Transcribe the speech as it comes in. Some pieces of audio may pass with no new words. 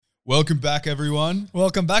Welcome back, everyone.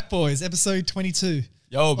 Welcome back, boys. Episode 22.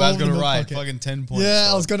 Yo, Baz got Over it the right. pocket. Fucking 10 points. Yeah,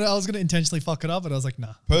 dog. I was gonna intentionally fuck it up, but I was like,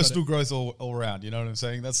 nah. Personal growth all around. You know what I'm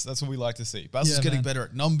saying? That's what we like to see. Baz is getting better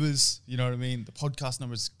at numbers. You know what I mean? The podcast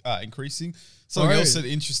numbers increasing. Something else that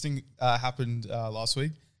interesting happened last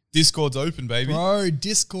week. Discord's open, baby. Bro,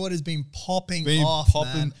 Discord has been popping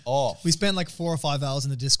off. We spent like 4 or 5 hours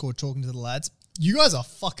in the Discord talking to the lads. You guys are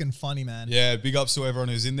fucking funny, man. Yeah, big ups to everyone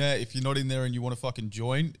who's in there. If you're not in there and you want to fucking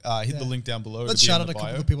join, hit the link down below. Let's shout out a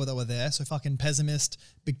couple of people that were there. So fucking Pessimist,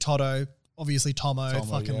 Big Toto, obviously Tomo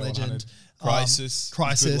fucking legend. Crisis,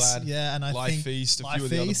 yeah, and I Life think Feast, a few of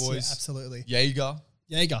the other boys. Yeah, absolutely. Jaeger.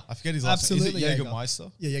 I forget his last name. Is it Jägermeister?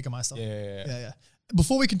 Yeah, Jägermeister. Yeah.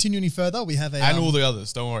 Before we continue any further, we have and all the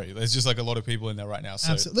others. Don't worry, there's just like a lot of people in there right now.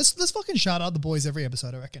 So absolutely. Let's fucking shout out the boys every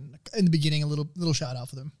episode. I reckon in the beginning, a little shout out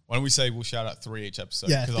for them. Why don't we say we'll shout out 3 each episode?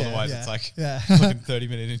 Yeah, because otherwise it's like fucking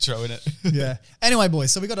 30-minute intro in it. Yeah. Anyway,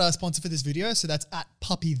 boys, so we got a sponsor for this video. So that's at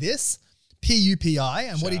Puppy This,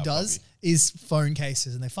 PUPI, and what he does is phone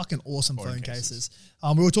cases, and they're fucking awesome phone cases.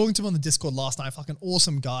 We were talking to him on the Discord last night. Fucking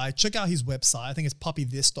awesome guy. Check out his website. I think it's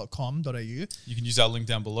puppythis.com.au. You can use our link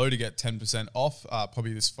down below to get 10% off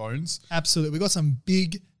Puppy This phones. Absolutely. We got some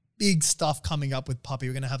big stuff coming up with Puppy.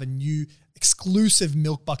 We're going to have a new exclusive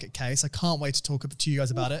milk bucket case. I can't wait to talk to you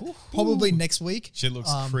guys about it. Probably next week. Shit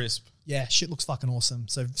looks crisp. Yeah, shit looks fucking awesome.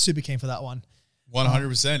 So super keen for that one.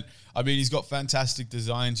 100%. I mean, he's got fantastic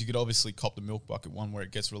designs. You could obviously cop the milk bucket one where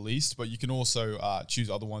it gets released, but you can also choose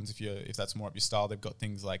other ones if that's more up your style. They've got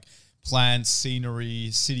things like plants, scenery,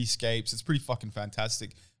 cityscapes. It's pretty fucking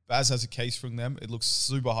fantastic. Baz has a case from them. It looks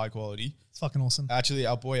super high quality. It's fucking awesome. Actually,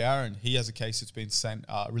 our boy Aaron, he has a case that's been sent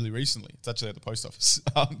really recently. It's actually at the post office.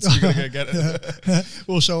 So you're going to go get it.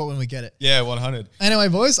 We'll show it when we get it. Yeah, 100. Anyway,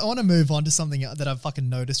 boys, I want to move on to something that I've fucking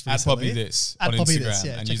noticed recently. At Puppy This on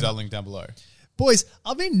Instagram and use our link down below. Boys,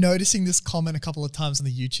 I've been noticing this comment a couple of times on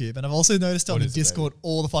the YouTube, and I've also noticed it on the Discord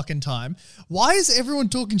all the fucking time. Why is everyone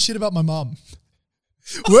talking shit about my mum?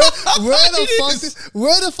 Where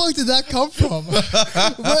the fuck did that come from?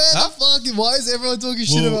 Why is everyone talking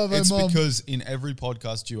shit about my mum? It's because in every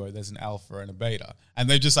podcast duo, there's an alpha and a beta. And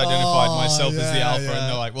they've just identified myself as the alpha, and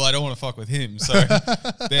they're like, well, I don't want to fuck with him. So,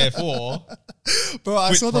 therefore... Bro,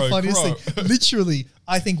 I saw the funniest thing. Literally,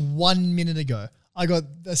 I think 1 minute ago, I got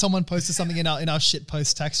someone posted something in our shit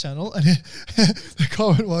post tax channel, and the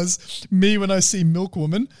comment was me when I see Milk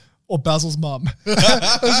Woman or Basil's mum.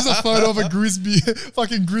 It was just a photo of a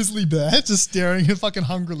fucking grizzly bear just staring at fucking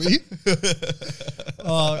hungrily.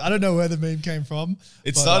 I don't know where the meme came from.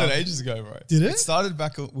 It started ages ago, bro. Did it? It started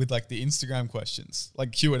back with like the Instagram questions,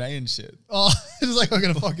 like Q&A and shit. Oh, it's like I'm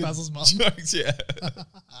gonna fuck Basil's mum. Jokes, yeah.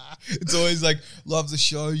 It's always like, love the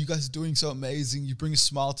show. You guys are doing so amazing. You bring a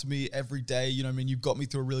smile to me every day. You know what I mean? You've got me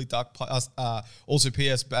through a really dark past. Also,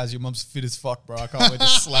 P.S. Baz, your mum's fit as fuck, bro. I can't wait to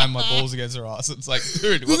slam my balls against her ass. It's like,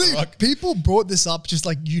 dude, what the fuck? People brought this up just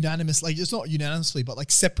like unanimous, like it's not unanimously, but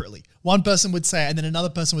like separately. One person would say it and then another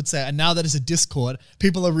person would say it. And now that it's a Discord,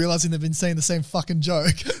 people are realizing they've been saying the same fucking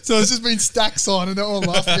joke. So it's just been stacks on and they're all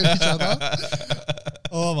laughing at each other.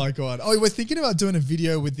 Oh my God. Oh, we're thinking about doing a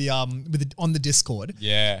video on the Discord.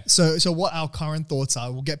 Yeah. So what our current thoughts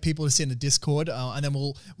are, we'll get people to sit in the Discord and then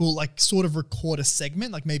we'll like sort of record a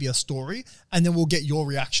segment, like maybe a story, and then we'll get your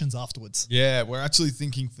reactions afterwards. Yeah, we're actually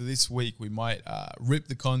thinking for this week, we might rip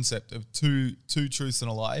the concept of two truths and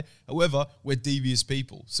a lie. However, we're devious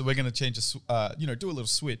people. So we're going to change do a little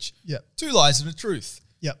switch. Yeah. 2 lies and a truth.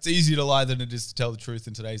 Yeah. It's easier to lie than it is to tell the truth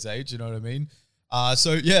in today's age. You know what I mean?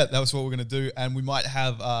 So yeah, that was what we're going to do. And we might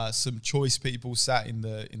have some choice people sat in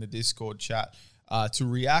the Discord chat to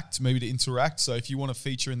react, maybe to interact. So if you want to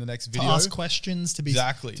feature in the next video, to ask questions, to be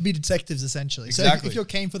detectives essentially. Exactly. So if you're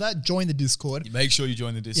keen for that, join the Discord. Make sure you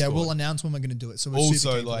join the Discord. Yeah, we'll announce when we're going to do it. So we're also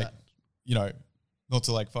super keen like, for that. you know, not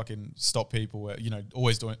to like fucking stop people,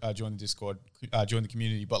 always join the Discord, join the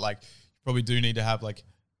community, but like you probably do need to have like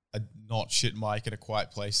a not shit mic at a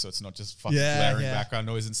quiet place, so it's not just fucking blaring background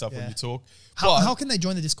noise and stuff when you talk. How can they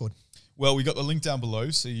join the Discord? Well, we got the link down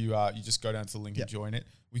below, so you just go down to the link and join it.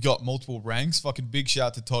 We got multiple ranks. Fucking big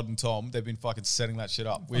shout to Todd and Tom. They've been fucking setting that shit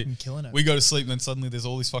up. Fucking killing it. We go to sleep and then suddenly there's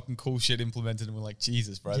all this fucking cool shit implemented and we're like,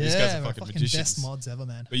 Jesus, bro, these guys are fucking magicians. Best mods ever,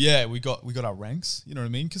 man. But yeah, we got our ranks. You know what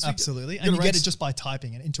I mean? Absolutely. And you get it just by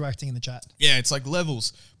typing and interacting in the chat. Yeah, it's like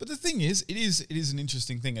levels. But the thing is, it is an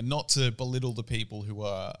interesting thing, and not to belittle the people who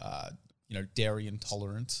are dairy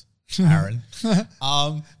intolerant. Aaron.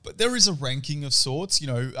 But there is a ranking of sorts.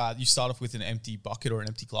 You start off with an empty bucket or an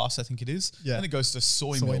empty glass, I think it is. Yeah. And it goes to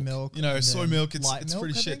soy milk. Soy milk, it's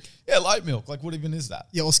pretty shit. Yeah, light milk. Like, what even is that?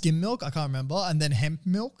 Yeah, or skim milk. I can't remember. And then hemp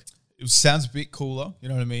milk. It sounds a bit cooler. You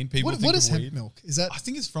know what I mean? People think what is of hemp weed. milk? Is that I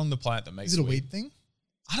think it's from the plant that makes is it a weed thing?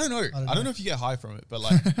 I don't know. I don't know if you get high from it, but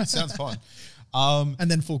like it sounds fun.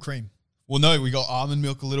 And then full cream. Well, no, we got almond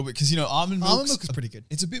milk a little bit because almond milk is pretty good.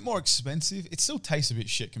 It's a bit more expensive. It still tastes a bit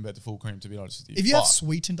shit compared to full cream, to be honest with you. If you have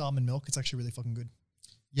sweetened almond milk, it's actually really fucking good.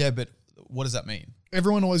 Yeah, but what does that mean?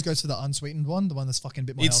 Everyone always goes for the unsweetened one, the one that's fucking a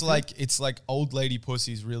bit more healthy. It's like old lady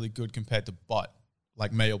pussy is really good compared to butt,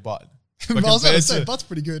 like male butt. I was going to say, butt's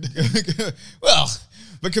pretty good. Well,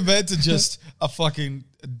 but compared to just a fucking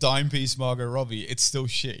dime piece Margot Robbie, it's still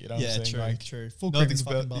shit. You know what I'm saying? True. Full cream is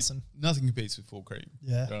fucking bussin'. Nothing competes with full cream.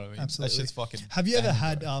 Yeah, you know what I mean? absolutely. That shit's fucking. Have you ever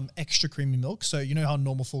had extra creamy milk? So you know how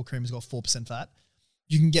normal full cream has got 4% fat?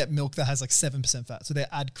 You can get milk that has like 7% fat. So they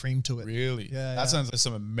add cream to it. Really? Yeah. That sounds like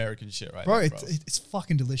some American shit, right? Bro, there, it's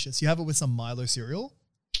fucking delicious. You have it with some Milo cereal.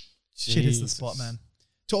 Jesus. Shit is the spot, man.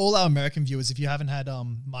 To all our American viewers, if you haven't had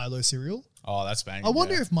Milo cereal, oh, that's banging. I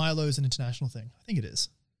wonder if Milo is an international thing. I think it is.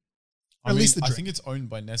 At least the drink. I think it's owned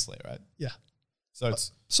by Nestle, right? Yeah. So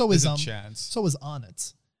it's so is chance. So is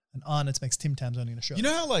Arnott's, and Arnott's makes Tim Tams only in a show. You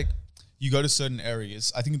know how like you go to certain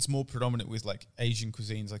areas. I think it's more predominant with like Asian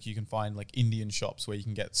cuisines. Like you can find like Indian shops where you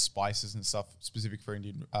can get spices and stuff specific for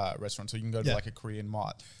Indian restaurants. So you can go to like a Korean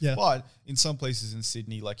mart. Yeah. But in some places in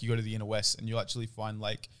Sydney, like you go to the inner west and you'll actually find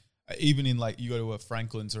like even in like you go to a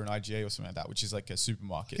Franklin's or an IGA or something like that, which is like a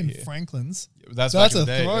supermarket in here. Franklin's. That's a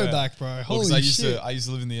throwback, bro. Holy shit! I used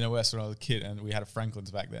to live in the inner west when I was a kid, and we had a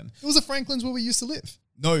Franklin's back then. It was a Franklin's where we used to live.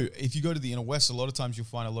 No, if you go to the inner west, a lot of times you'll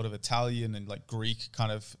find a lot of Italian and like Greek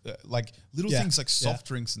kind of like little things like soft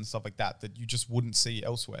drinks and stuff like that you just wouldn't see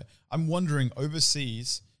elsewhere. I'm wondering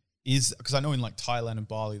overseas is because I know in like Thailand and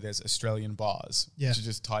Bali there's Australian bars, which are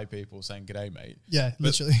just Thai people saying "G'day, mate." Yeah, but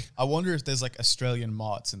literally. I wonder if there's like Australian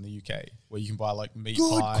marts in the UK where you can buy like meat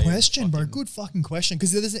pie. Good question, bro. Good fucking question.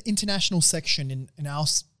 Because there's an international section in our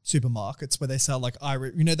supermarkets where they sell like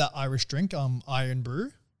Irish. You know that Irish drink, Iron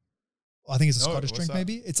Brew. I think it's a Scottish drink.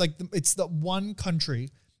 Maybe it's like it's the one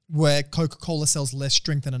country where Coca-Cola sells less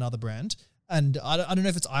drink than another brand, and I don't know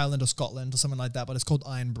if it's Ireland or Scotland or something like that, but it's called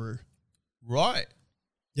Iron Brew. Right.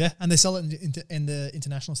 Yeah, and they sell it in the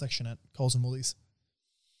international section at Coles and Woolies.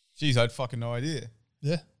 Jeez, I had fucking no idea.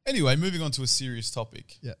 Yeah. Anyway, moving on to a serious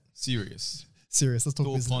topic. Yeah. Serious. Let's talk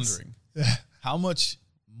Thought business. pondering. Yeah. How much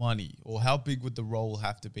money or how big would the role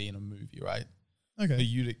have to be in a movie, right? Okay. For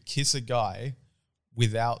you to kiss a guy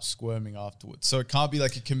without squirming afterwards. So it can't be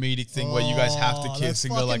like a comedic thing where you guys have to kiss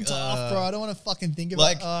and go like, tough, bro. I don't want to fucking think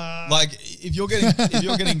about like if you're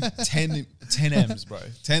getting 10 M's, bro.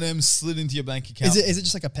 10 M's slid into your bank account. Is it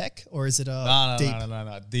just like a peck or is it deep?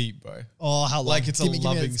 No, deep, bro. Oh, how long? Like it's give a me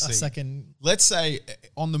loving a scene. Second. Let's say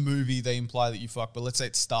on the movie they imply that you fuck, but let's say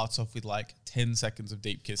it starts off with like 10 seconds of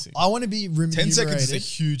deep kissing. I want to be remunerated. 10 seconds is a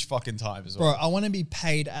huge fucking time as well. Bro, I want to be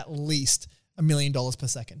paid at least $1 million per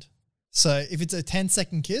second. So if it's a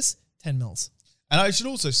 10-second kiss, 10 mils. And I should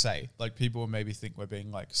also say, like, people maybe think we're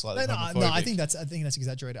being like slightly homophobic. No, I think that's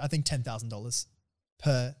exaggerated. I think $10,000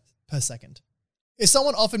 per second. If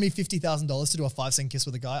someone offered me $50,000 to do a 5-second kiss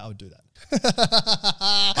with a guy, I would do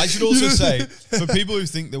that. I should also say, for people who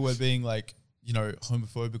think that we're being like, you know,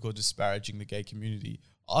 homophobic or disparaging the gay community,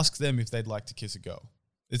 ask them if they'd like to kiss a girl.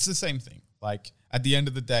 It's the same thing. Like, at the end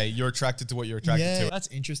of the day, you're attracted to what you're attracted to. That's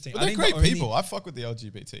interesting. But they're great people. I fuck with the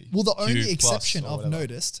LGBT. Well, the only exception I've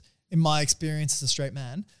noticed in my experience as a straight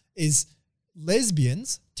man is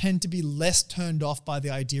lesbians tend to be less turned off by the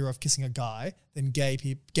idea of kissing a guy than gay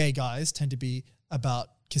guys tend to be about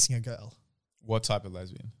kissing a girl. What type of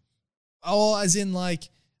lesbian? Oh, as in like,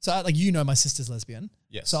 so like, you know, my sister's lesbian.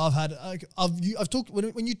 Yes. So I've had, I've talked,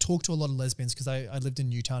 when you talk to a lot of lesbians, because I lived in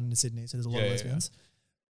Newtown in Sydney, so there's a lot of lesbians. Yeah.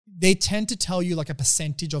 They tend to tell you like a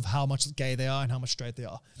percentage of how much gay they are and how much straight they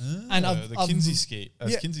are. And the Kinsey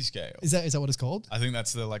scale. Is that what it's called? I think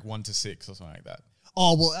that's the like 1 to 6 or something like that.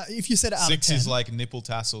 Oh, well, if you said it out 6 of 10. is like nipple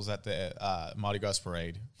tassels at the Mardi Gras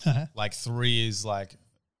parade. Like 3 is like,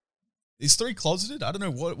 is 3 closeted? I don't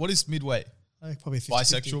know. What is midway? Probably 50,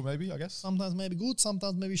 bisexual, maybe, I guess. Sometimes maybe good,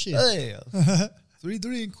 sometimes maybe shit. Hey, 3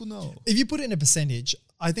 drink, no. If you put it in a percentage,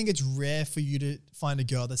 I think it's rare for you to find a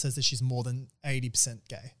girl that says that she's more than 80%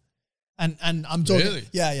 gay. And I'm talking, really?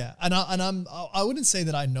 Yeah. And I wouldn't say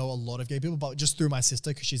that I know a lot of gay people, but just through my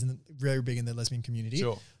sister, because she's very big in the lesbian community.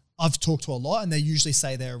 Sure. I've talked to a lot, and they usually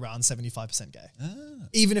say they're around 75% gay,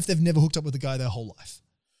 even if they've never hooked up with a guy their whole life.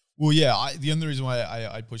 Well, yeah. The only reason why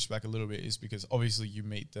I pushed back a little bit is because obviously you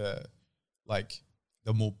meet the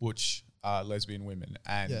more butch lesbian women,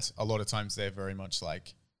 and a lot of times they're very much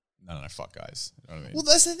like, no, fuck guys. You know what I mean? Well,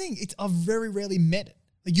 that's the thing. I've very rarely met it.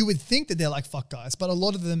 Like you would think that they're like fuck guys, but a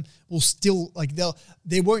lot of them will still like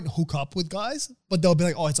they won't hook up with guys, but they'll be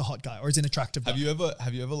like, oh, it's a hot guy or it's an attractive guy.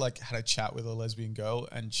 Have you ever like had a chat with a lesbian girl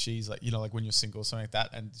and she's like, you know, like when you're single or something like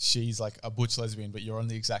that, and she's like a butch lesbian, but you're on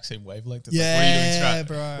the exact same wavelength? It's yeah, like, what are you doing,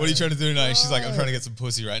 bro. What are you trying to do now? And she's like, I'm trying to get some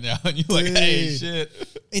pussy right now, and you're like, hey, shit.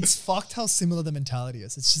 It's fucked how similar the mentality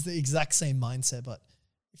is. It's just the exact same mindset, but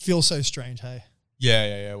it feels so strange. Hey.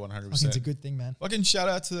 Yeah, 100%. I think it's a good thing, man. Fucking shout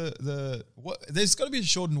out to the what? There's got to be a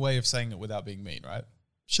shortened way of saying it without being mean, right?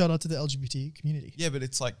 Shout out to the LGBT community. Yeah, but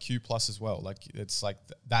it's like Q+ as well. Like it's like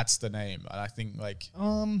that's the name, and I think like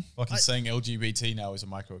fucking saying LGBT now is a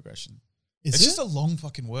microaggression. It's just a long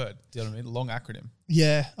fucking word. Do you know what I mean? A long acronym.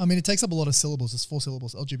 Yeah, I mean it takes up a lot of syllables. It's 4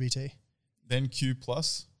 syllables. LGBT. Then Q+.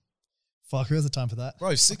 Fuck, who has the time for that?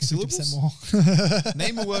 Bro, 6 syllables. More.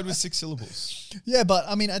 Name a word with 6 syllables. Yeah, but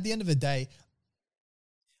I mean, at the end of the day,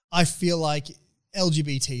 I feel like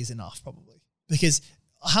LGBT is enough probably, because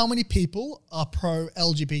how many people are pro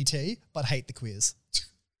LGBT but hate the queers?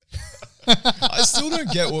 I still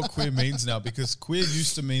don't get what queer means now, because queer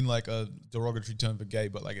used to mean like a derogatory term for gay,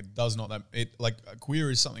 but like it does not. It like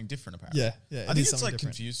queer is something different apparently. Yeah. I think it's like different.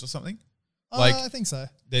 confused or something. Like I think so.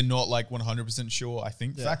 They're not like 100% sure. I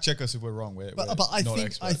think fact check us if we're wrong. But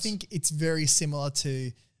I think it's very similar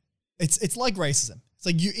to it's like racism. It's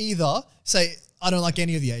like you either say I don't like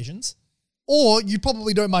any of the Asians, or you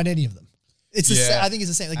probably don't mind any of them. It's I think it's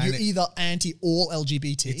the same. Like you're either anti all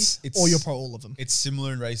LGBT or you're pro all of them. It's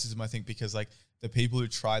similar in racism, I think, because like the people who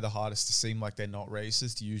try the hardest to seem like they're not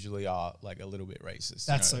racist usually are like a little bit racist.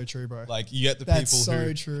 That's so true, bro. Like you get the people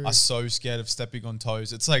who are so scared of stepping on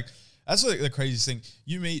toes. It's like that's like the craziest thing.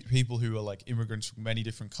 You meet people who are like immigrants from many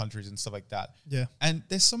different countries and stuff like that. Yeah. And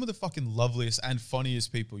they're some of the fucking loveliest and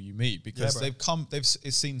funniest people you meet, because they've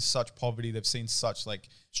seen such poverty. They've seen such like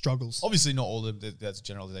struggles. Obviously not all of them, that's a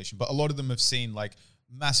generalization, but a lot of them have seen like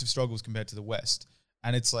massive struggles compared to the West.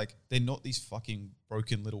 And it's like, they're not these fucking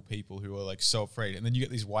broken little people who are like so afraid. And then you get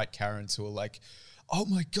these white Karens who are like, oh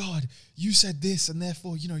my God, you said this and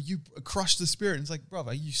therefore, you know, you crushed the spirit. And it's like,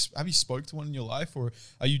 brother, have you spoke to one in your life, or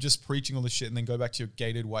are you just preaching all this shit and then go back to your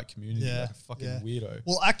gated white community like a fucking weirdo?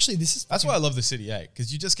 Well, actually, that's why I love the City 8,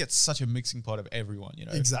 because you just get such a mixing pot of everyone, you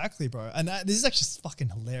know? Exactly, bro. And this is actually fucking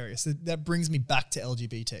hilarious. That brings me back to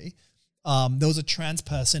LGBT. There was a trans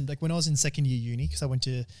person, like when I was in second year uni, because I went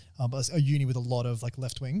to a uni with a lot of like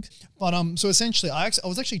left wing. But so essentially, I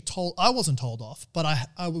was actually told, I wasn't told off, but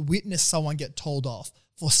I witnessed someone get told off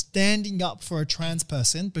for standing up for a trans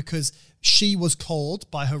person because she was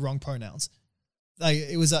called by her wrong pronouns. Like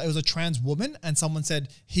it was a trans woman, and someone said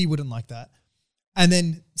he wouldn't like that, and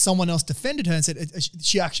then someone else defended her and said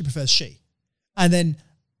she actually prefers she, and then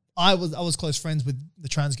I was close friends with the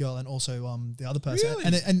trans girl and also the other person,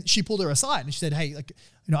 really? and she pulled her aside and she said, hey, like,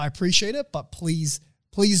 you know, I appreciate it, but please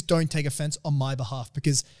don't take offense on my behalf,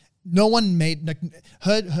 because no one made, like,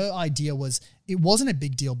 her idea was it wasn't a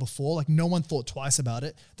big deal before, like no one thought twice about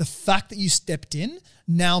it. The fact that you stepped in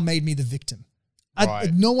now made me the victim.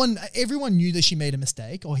 Right. Everyone knew that she made a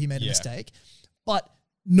mistake or he made a mistake, but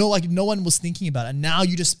no one was thinking about it. And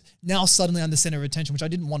now suddenly I'm the center of attention, which I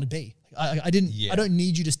didn't want to be. I don't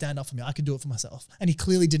need you to stand up for me. I could do it for myself. And he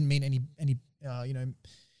clearly didn't mean any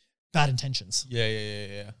bad intentions.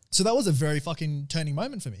 Yeah. So that was a very fucking turning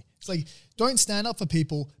moment for me. It's like, don't stand up for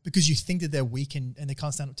people because you think that they're weak and they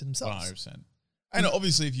can't stand up to themselves. 100%. And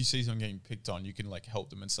obviously if you see someone getting picked on, you can like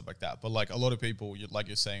help them and stuff like that. But like a lot of people, like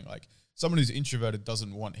you're saying, like someone who's introverted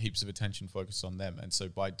doesn't want heaps of attention focused on them. And so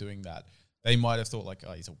by doing that, they might have thought like,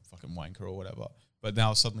 oh, he's a fucking wanker or whatever. But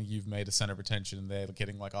now suddenly you've made a center of attention and they're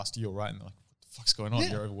getting like asked, you're right. And they're like, what the fuck's going on?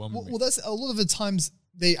 You're overwhelming me. Well, that's a lot of the times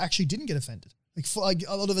they actually didn't get offended. Like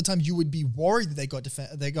a lot of the times you would be worried that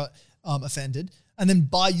they got offended. And then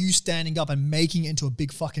by you standing up and making it into a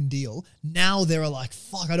big fucking deal, now they're like,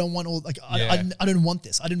 fuck, I don't want I don't want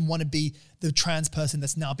this. I didn't want to be the trans person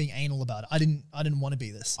that's now being anal about it. I didn't want to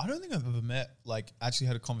be this. I don't think I've ever actually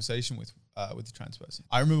had a conversation with the trans person.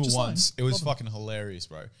 I remember once, it was fucking hilarious,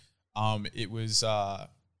 bro. It was a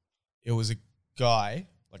guy,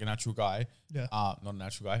 like a natural guy. Yeah. Not a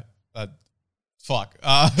natural guy.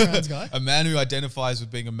 Trans guy? A man who identifies with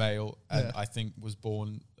being a male and I think was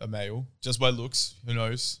born a male just by looks. Who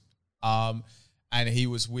knows? And he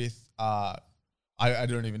was with I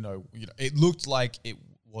don't even know. You know, it looked like it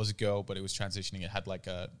was a girl, but it was transitioning. It had like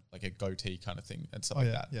a goatee kind of and stuff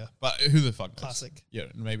like that. Yeah. But who the fuck knows? Classic. Yeah.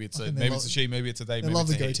 Maybe it's a she. Maybe it's a they. They love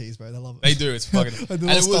the goatees, bro. They love it. They do. It's fucking like the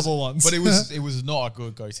little stubble ones. But it was not a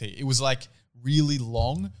good goatee. It was like really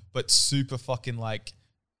long, but super fucking like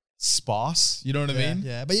sparse. You know what I mean?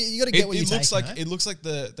 Yeah. But you got to get what you take. It looks like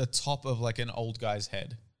the top of like an old guy's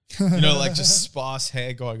head. You know, like just sparse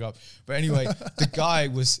hair going up. But anyway,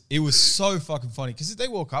 it was so fucking funny because they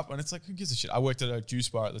walk up and it's like, who gives a shit? I worked at a juice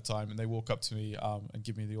bar at the time and they walk up to me and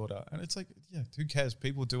give me the order. And it's like, yeah, who cares?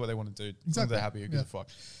 People do what they want to do. Exactly. They're happy, who gives a fuck?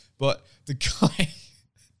 But the guy,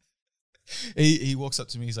 he walks up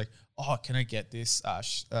to me, he's like, oh, can I get this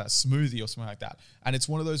smoothie or something like that? And it's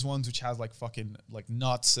one of those ones which has like fucking like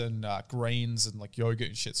nuts and grains and like yogurt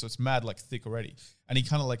and shit. So it's mad like thick already. And he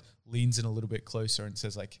kind of like leans in a little bit closer and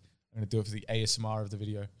says like, I'm going to do it for the ASMR of the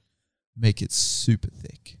video. Make it super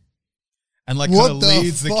thick. And like kind of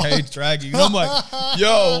leads the cage dragging. And I'm like,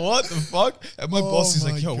 yo, what the fuck? And my boss is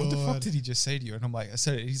like, yo, what the fuck did he just say to you? And I'm like, I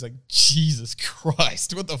said it. He's like, Jesus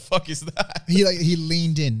Christ, what the fuck is that? He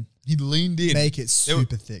leaned in. He leaned in. Make it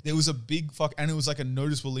super thick. There was a big fuck, and it was like a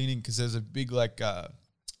noticeable leaning because there's a big like, I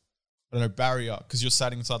don't know, barrier because you're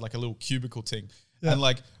sat inside like a little cubicle thing. Yeah. And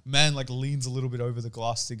like, man, like leans a little bit over the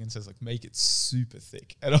glass thing and says like, make it super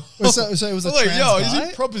thick. And so it was a trans guy? Is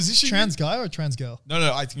he proposition? Trans guy or trans girl?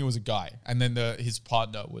 No, I think it was a guy. And then his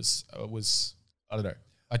partner was I don't know.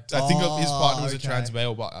 I think his partner was a trans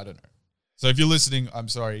male, but I don't know. So if you're listening, I'm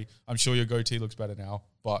sorry. I'm sure your goatee looks better now,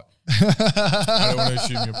 but I don't want to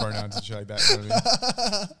assume your pronouns and shit like that. You know what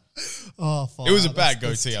I mean? Oh, fuck. It was a bad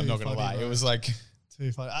goatee, I'm not going to lie. Bro. It was like...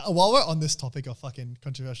 Too funny. While we're on this topic of fucking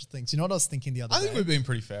controversial things, you know what I was thinking the other day? I think we're being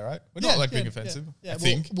pretty fair, right? We're not like being offensive. Yeah. I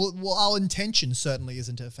think. Well, our intention certainly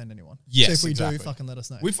isn't to offend anyone. Yes, so if we do, fucking let us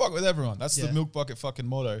know. We fuck with everyone. That's the Milk Bucket fucking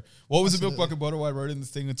motto. What was the Milk Bucket motto I wrote in the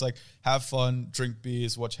thing? It's like, have fun, drink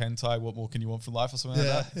beers, watch hentai. What more can you want from life or something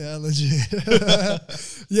like that? Yeah,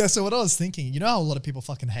 legit. Yeah, so what I was thinking, you know how a lot of people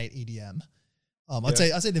fucking hate EDM? I'd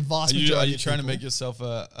say the vast majority. Are you trying to make yourself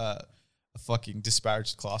a fucking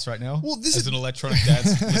disparaged class right now? Well, this is an electronic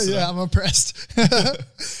dance listener. Yeah, I'm impressed.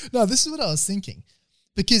 No, this is what I was thinking.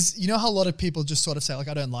 Because you know how a lot of people just sort of say, like,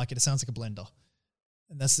 I don't like it. It sounds like a blender.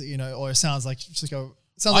 And that's, you know, or it sounds like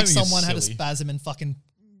someone had a spasm and fucking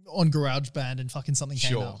on GarageBand and fucking something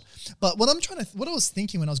came out. But what I was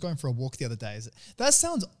thinking when I was going for a walk the other day is that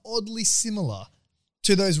sounds oddly similar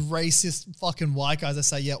to those racist fucking white guys that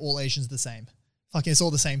say, yeah, all Asians are the same. Fucking, it's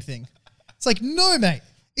all the same thing. It's like, no, mate.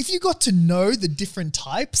 If you got to know the different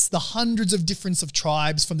types, the hundreds of difference of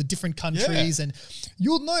tribes from the different countries, and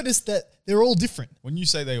you'll notice that they're all different. When you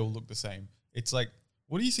say they all look the same, it's like,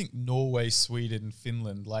 what do you think Norway, Sweden,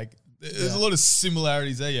 Finland, like there's a lot of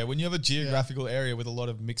similarities there. Yeah. When you have a geographical area with a lot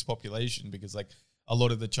of mixed population, because like a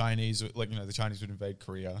lot of the Chinese, like, you know, the Chinese would invade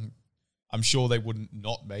Korea. I'm sure they wouldn't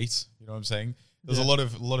not mate. You know what I'm saying? There's a lot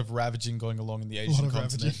of ravaging going along in the Asian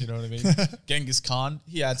continent. You know what I mean? Genghis Khan,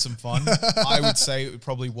 he had some fun. I would say it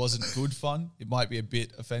probably wasn't good fun. It might be a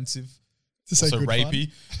bit offensive. To say also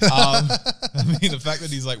rapey. I mean, the fact that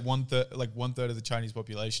he's like one third of the Chinese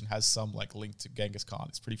population has some like link to Genghis Khan.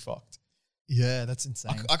 It's pretty fucked. Yeah, that's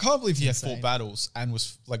insane. I can't believe he had fought battles and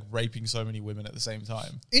was like raping so many women at the same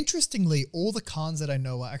time. Interestingly, all the Khans that I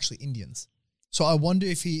know are actually Indians. So I wonder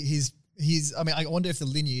if I wonder if the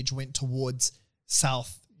lineage went towards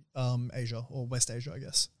South Asia or West Asia, I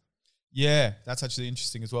guess. Yeah, that's actually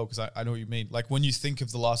interesting as well, because I know what you mean. Like when you think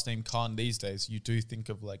of the last name Khan these days, you do think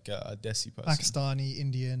of like a Desi person. Pakistani,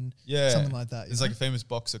 Indian, something like that. There's like a famous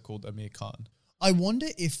boxer called Amir Khan. I wonder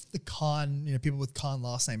if the Khan, you know, people with Khan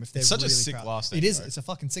last name, if they're such really a sick proud. last name. It is. Right? It's a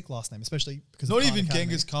fucking sick last name, especially because not of even Khan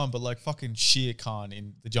Genghis Khan, but like fucking Shere Khan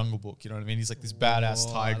in the Jungle Book. You know what I mean? He's like this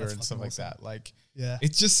badass tiger and stuff like that. Like,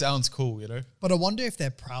 it just sounds cool, you know. But I wonder if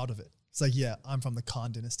they're proud of it. It's like, yeah, I'm from the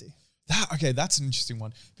Khan dynasty. That's an interesting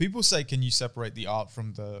one. People say, can you separate the art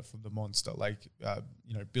from the monster? Like,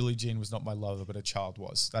 you know, Billie Jean was not my lover, but a child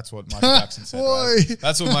was. That's what Michael Jackson said. Right?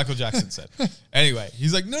 That's what Michael Jackson said. Anyway,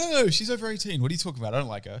 he's like, no, she's over 18. What are you talking about? I don't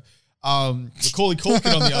like her. Macaulay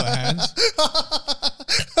Culkin, on the other hand,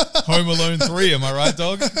 Home Alone 3. Am I right,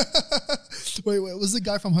 dog? Wait, was the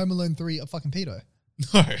guy from Home Alone 3 a fucking pedo?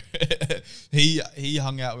 No, he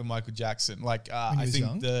hung out with Michael Jackson. Like, I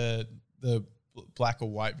think the black or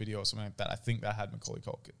white video or something like that. I think that had Macaulay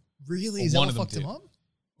Culkin. Really? Is that what fucked him up?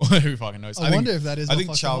 Who fucking knows? I wonder if that is. I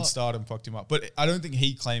think child stardom fucked him up, but I don't think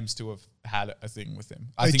he claims to have had a thing with him.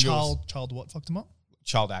 I think child what fucked him up?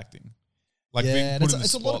 Child acting, like being put in the spotlight.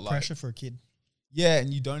 It's a lot of pressure for a kid. Yeah,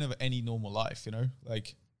 and you don't have any normal life, you know,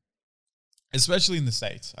 like especially in the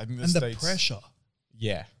States. I think the pressure.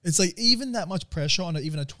 Yeah, it's like even that much pressure on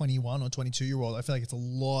even a 21 or 22-year-old. I feel like it's a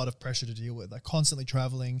lot of pressure to deal with. Like constantly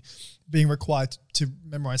traveling, being required to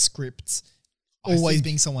memorize scripts, always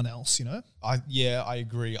being someone else. You know. I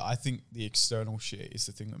agree. I think the external shit is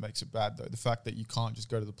the thing that makes it bad, though. The fact that you can't just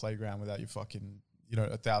go to the playground without your fucking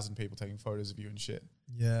 1,000 people taking photos of you and shit.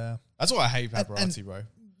 Yeah, that's why I hate paparazzi, bro.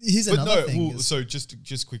 Here's another thing. So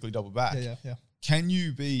just quickly double back. Yeah. can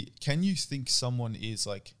you think someone is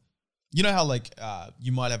like, you know how like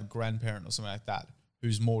you might have a grandparent or something like that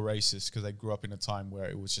who's more racist because they grew up in a time where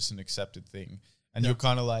it was just an accepted thing, and you're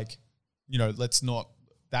kind of like, you know, let's not.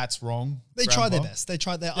 That's wrong. They try their best. They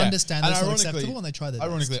understand that's not acceptable, and they try their best.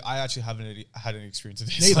 Ironically, I actually haven't had any experience of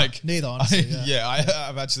this. Neither,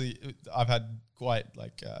 honestly. I've had quite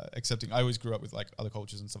like accepting. I always grew up with like other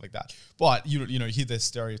cultures and stuff like that. But you know, you hear this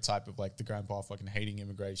stereotype of like the grandpa fucking hating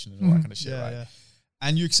immigration and all that kind of shit, right? Yeah.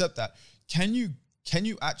 And you accept that. Can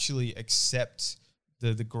you actually accept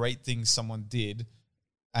the great things someone did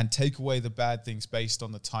and take away the bad things based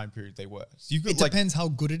on the time period they were? So it depends how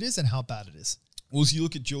good it is and how bad it is. Well, so you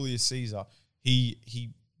look at Julius Caesar, he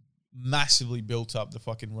massively built up the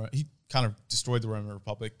fucking, he kind of destroyed the Roman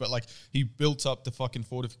Republic, but like he built up the fucking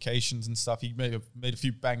fortifications and stuff. He made a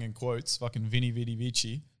few banging quotes, fucking Vini Vidi Vici,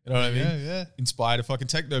 you know what I mean? Yeah. Inspired a fucking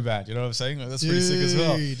techno band, you know what I'm saying? Like, that's pretty sick as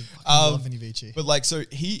well. I love Vini Vici. But like, so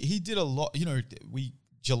he did a lot, you know,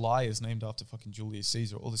 July is named after fucking Julius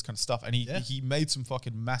Caesar, all this kind of stuff. And he made some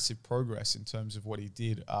fucking massive progress in terms of what he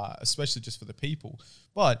did, especially just for the people.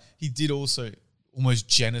 But he did also almost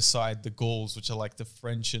genocide the Gauls, which are like the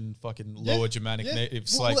French and fucking lower Germanic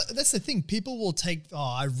natives. Well, that's the thing. People will take,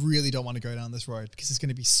 I really don't want to go down this road because it's going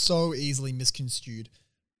to be so easily misconstrued.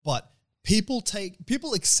 But people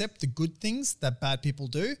accept the good things that bad people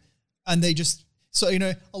do. And they just, so, you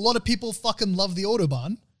know, a lot of people fucking love the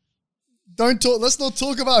Autobahn. Let's not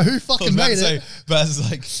talk about who fucking made it. But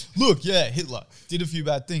it's like, look, Hitler did a few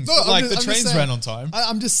bad things. No, but like the trains ran on time.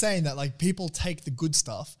 I'm just saying that like people take the good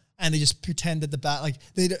stuff and they just pretend that the bad, like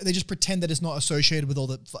they just pretend that it's not associated with all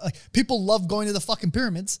the, like people love going to the fucking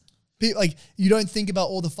pyramids. Like you don't think about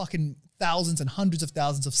all the fucking thousands and hundreds of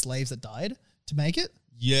thousands of slaves that died to make it.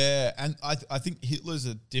 Yeah. And I think Hitler's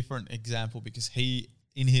a different example because he,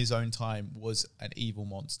 in his own time, was an evil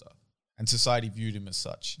monster and society viewed him as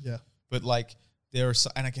such. Yeah. But like there are,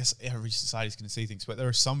 and I guess every society is going to see things, but there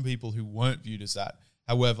are some people who weren't viewed as that.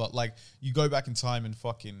 However, like you go back in time and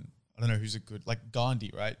fucking, I don't know who's a good, like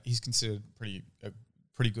Gandhi, right? He's considered a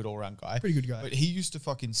pretty good all around guy. Pretty good guy. But he used to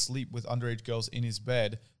fucking sleep with underage girls in his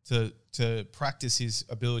bed to practice his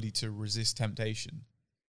ability to resist temptation.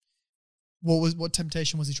 What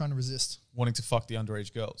temptation was he trying to resist? Wanting to fuck the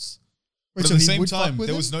underage girls. Wait, but so at the same time,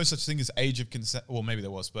 there was no such thing as age of consent. Well, maybe there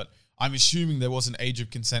was, but I'm assuming there was an age of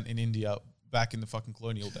consent in India back in the fucking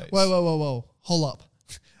colonial days. Whoa. Hold up.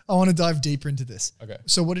 I want to dive deeper into this. Okay.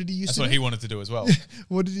 So what did he used to do? That's what he wanted to do as well.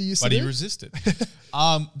 What did he used to do? But he resisted.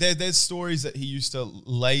 There's stories that he used to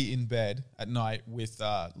lay in bed at night with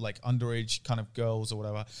like underage kind of girls or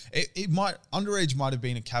whatever. Underage might have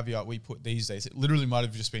been a caveat we put these days. It literally might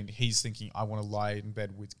have just been he's thinking, I want to lie in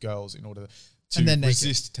bed with girls in order to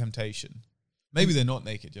resist temptation. Maybe they're not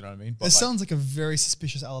naked, you know what I mean? But sounds like a very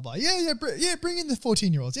suspicious alibi. Bring in the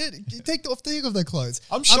 14-year-olds. Yeah, take off their clothes.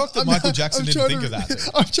 I'm shocked that Michael Jackson didn't think of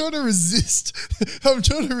that. I'm trying to resist. I'm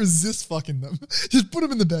trying to resist fucking them. Just put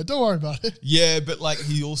them in the bed. Don't worry about it. Yeah, but like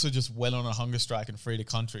he also just went on a hunger strike and freed a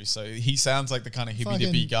country. So he sounds like the kind of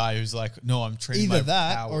hippy-dippy guy who's like, no, I'm training my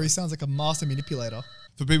power. Or he sounds like a master manipulator.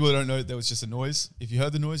 For people who don't know, there was just a noise. If you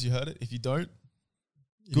heard the noise, you heard it. If you don't,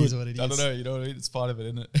 it is what it is. I don't know, you know what I mean? It's part of it,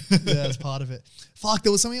 isn't it? Yeah, it's part of it. Fuck,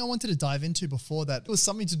 there was something I wanted to dive into before that. It was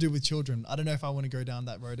something to do with children. I don't know if I want to go down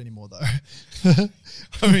that road anymore, though.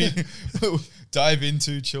 I mean, dive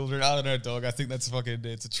into children. I don't know, dog. I think that's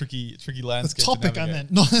it's a tricky landscape. The topic I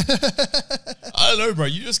meant. I don't know, bro.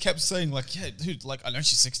 You just kept saying like, yeah, dude, like I know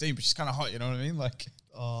she's 16, but she's kind of hot. You know what I mean? Like,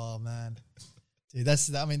 oh man, dude,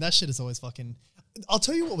 that shit is always fucking. I'll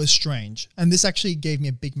tell you what was strange, and this actually gave me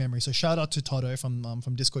a big memory. So shout out to Toto from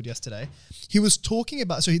Discord yesterday. He was talking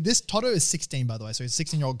about, Toto is 16, by the way, so he's a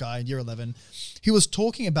 16-year-old guy in year 11. He was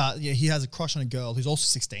talking about, he has a crush on a girl who's also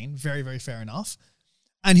 16, very, very fair enough.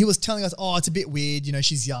 And he was telling us, it's a bit weird,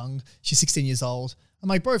 she's young, she's 16 years old. I'm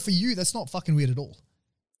like, bro, for you, that's not fucking weird at all.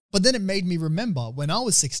 But then it made me remember when I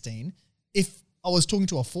was 16, if I was talking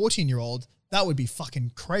to a 14-year-old, that would be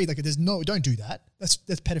fucking crazy. Like, don't do that. That's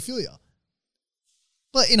pedophilia.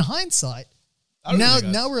 But in hindsight,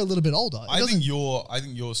 now we're a little bit older. I think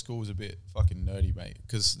your school was a bit fucking nerdy, mate,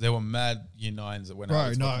 because there were mad year 9s that went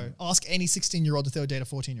out. Bro, no. Ask any 16-year-old if they would date a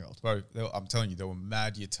 14-year-old. Bro, I'm telling you, there were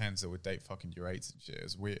mad year 10s that would date fucking year 8s and shit.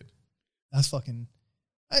 It's weird. That's fucking...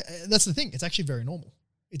 that's the thing. It's actually very normal.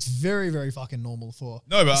 It's very, very fucking normal for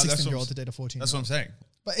a 16-year-old to date a 14-year-old. That's what I'm saying.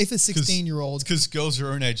 But if a 16-year-old... Because girls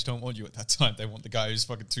your own age don't want you at that time. They want the guy who's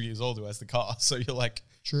fucking 2 years old who has the car. So you're like...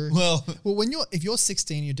 True. Well, if you're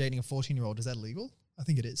 16 and you're dating a 14-year-old, is that legal? I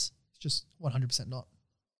think it is. It's just 100% not.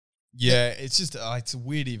 Yeah, it's just it's a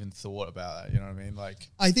weird even thought about that. You know what I mean? Like,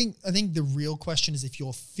 I think the real question is if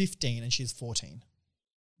you're 15 and she's 14,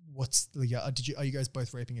 what's the are you guys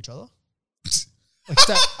both raping each other? Like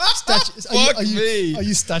are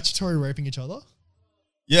you statutory raping each other?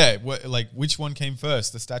 Yeah, like which one came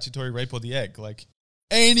first, the statutory rape or the egg? Like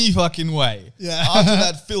any fucking way. Yeah. After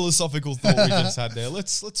that philosophical thought we just had there,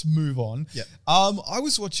 let's move on. Yeah. I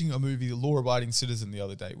was watching a movie, The Law Abiding Citizen, the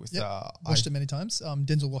other day with watched it many times.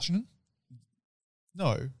 Denzel Washington.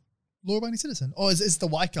 No. Law Abiding Citizen. Oh, it's the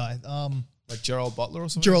white guy. Like Gerald Butler or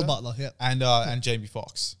something. Gerald like Butler, yeah. And Jamie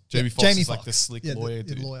Foxx. Jamie Foxx is like the slick lawyer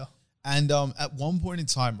dude. lawyer. And at one point in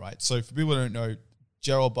time, right? So for people who don't know,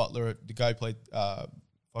 Gerald Butler, the guy who played the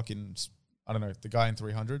guy in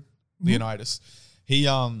 300, Leonidas. He's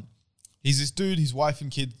this dude, his wife and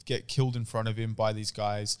kid get killed in front of him by these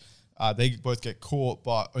guys. They both get caught,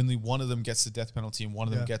 but only one of them gets the death penalty and one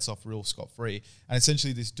of them gets off real scot-free. And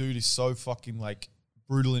essentially this dude is so fucking like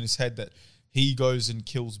brutal in his head that he goes and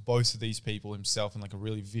kills both of these people himself in like a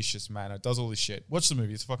really vicious manner, does all this shit. Watch the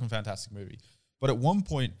movie. It's a fucking fantastic movie. But at one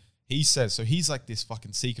point he says, so he's like this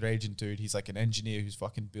fucking secret agent dude. He's like an engineer who's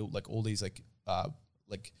fucking built like all these like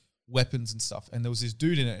weapons and stuff. And there was this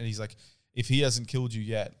dude in it and he's like, if he hasn't killed you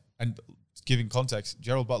yet, and giving context,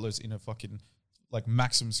 Gerald Butler's in a fucking like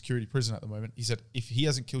maximum security prison at the moment. He said, if he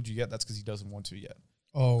hasn't killed you yet, that's because he doesn't want to yet.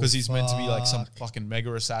 Oh, because he's meant to be like some fucking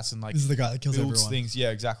mega assassin. Like this is the guy that kills builds everyone. Things.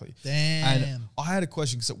 Yeah, exactly. Damn. And I had a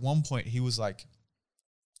question because at one point he was like,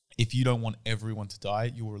 if you don't want everyone to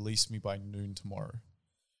die, you will release me by noon tomorrow.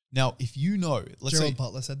 Now, if you know, let's Gerald say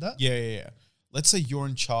Butler said that? Yeah. Let's say you're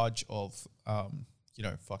in charge of,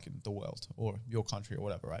 fucking the world or your country or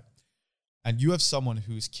whatever, right? And you have someone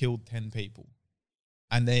who's killed 10 people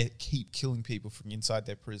and they keep killing people from inside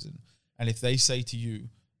their prison. And if they say to you,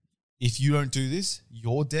 if you don't do this,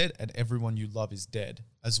 you're dead and everyone you love is dead,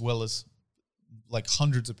 as well as like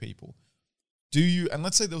hundreds of people. Do you, and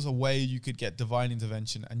let's say there was a way you could get divine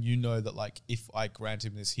intervention and you know that like, if I grant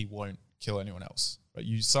him this, he won't kill anyone else. Right?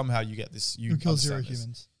 You get this. He'll kill 0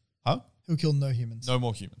 humans. Huh? He'll kill no humans. No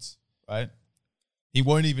more humans, right? He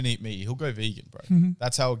won't even eat meat. He'll go vegan, bro. Mm-hmm.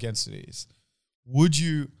 That's how against it is. Would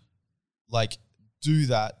you like do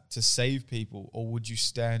that to save people, or would you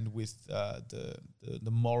stand with the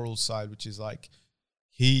moral side, which is like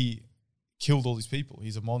he killed all these people.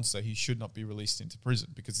 He's a monster. He should not be released into prison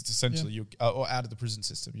because it's essentially you're or out of the prison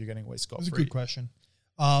system. You're getting away scot-free. That's a good question.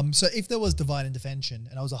 So if there was divine intervention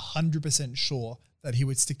and I was 100% sure that he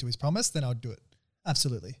would stick to his promise, then I would do it.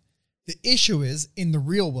 Absolutely. The issue is in the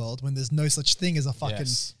real world when there's no such thing as a fucking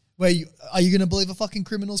are you going to believe a fucking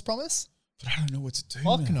criminal's promise? But I don't know what to do.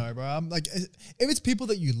 Fuck no, bro. I'm like, if it's people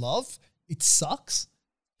that you love, it sucks.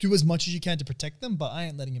 Do as much as you can to protect them, but I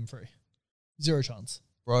ain't letting him free. 0 chance.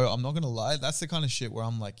 Bro, I'm not going to lie. That's the kind of shit where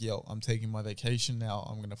I'm like, yo, I'm taking my vacation now.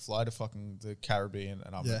 I'm going to fly to fucking the Caribbean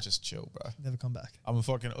and I'm going to just chill, bro. Never come back. I'm going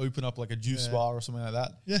to fucking open up like a juice bar or something like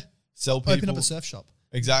that. Yeah. Sell people. Open up a surf shop.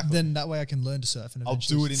 Exactly. Then that way I can learn to surf. And I'll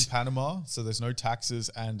do it in Panama, so there's no taxes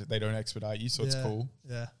and they don't expedite you, so it's cool.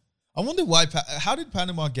 Yeah. I wonder why. How did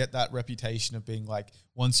Panama get that reputation of being like,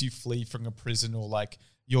 once you flee from a prison or like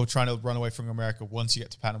you're trying to run away from America, once you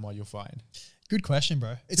get to Panama, you're fine? Good question,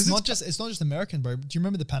 bro. It's not just American, bro. Do you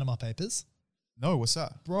remember the Panama Papers? No, what's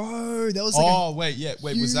that? Bro, that was like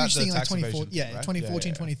was that the thing tax like evasion? Yeah, right?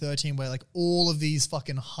 2014, 2013, where like all of these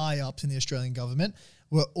fucking high ups in the Australian government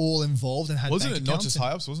were all involved and had Wasn't bank it not accounts just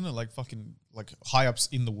high ups? Wasn't it like fucking like high ups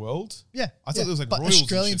in the world? Yeah. I thought there was like but royals and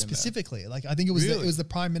Australian shit in there. specifically. Like I think it was Really? it was the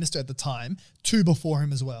Prime Minister at the time, 2 before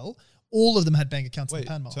him as well. All of them had bank accounts in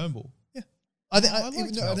Panama. Turnbull. Yeah. I think I like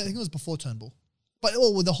I think it was before Turnbull. But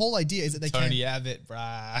the whole idea is that they Tony Abbott,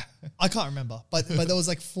 brah. I can't remember, but there was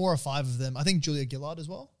like 4 or 5 of them. I think Julia Gillard as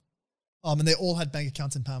well. And they all had bank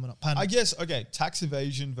accounts in Panama. I guess, okay, tax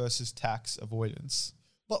evasion versus tax avoidance.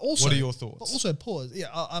 But also, what are your thoughts? But also, pause. Yeah,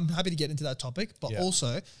 I'm happy to get into that topic. But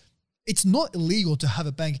also, it's not illegal to have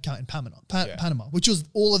a bank account in Panama, which was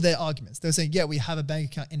all of their arguments. They were saying, yeah, we have a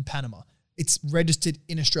bank account in Panama. It's registered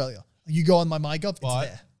in Australia. You go on my MyGov, it's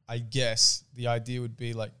there. I guess the idea would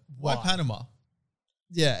be like, why Panama?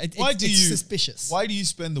 Yeah, it's suspicious. Why do you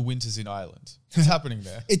spend the winters in Ireland? What's happening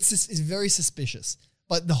there? It's very suspicious.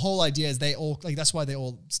 But the whole idea is they all like that's why they're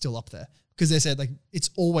all still up there because they said like it's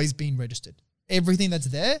always been registered. Everything that's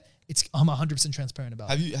there, I'm 100% transparent about.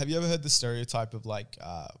 Have you ever heard the stereotype of like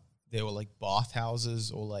there were like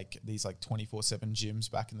bathhouses or like these like 24/7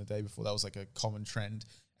 gyms back in the day before that was like a common trend,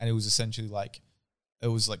 and it was essentially like it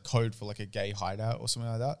was like code for like a gay hideout or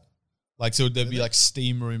something like that. Like so there'd be like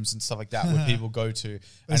steam rooms and stuff like that where people go to, and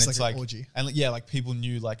it's like an orgy. And yeah, like people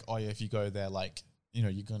knew like, oh yeah, if you go there, like, you know,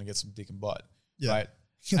 you're gonna get some dick and butt, right?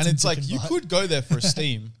 And it's like, you could go there for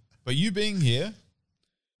esteem, but you being here,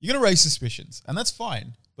 you're going to raise suspicions, and that's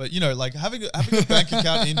fine. But, like having a bank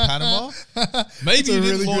account in Panama, maybe you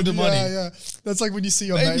didn't launder money. Yeah. That's like when you see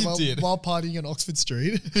your mate while partying on Oxford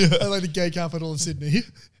Street, at like the gay capital of Sydney.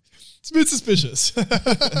 It's a bit suspicious.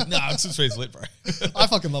 Oxford Street's lit, bro. I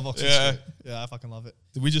fucking love Oxford Street. Yeah, I fucking love it.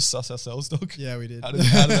 Did we just suss ourselves, dog? Yeah, we did. How did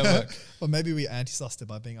that work? But maybe we anti-sussed it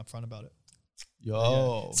by being upfront about it.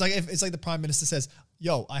 Yo. Yeah. It's like the Prime Minister says,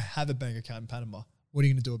 yo, I have a bank account in Panama. What are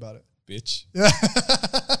you going to do about it? Bitch. Yeah.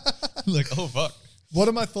 Like, oh, fuck. What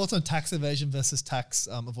are my thoughts on tax evasion versus tax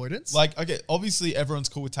avoidance? Like, okay, obviously everyone's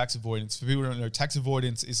cool with tax avoidance. For people who don't know, tax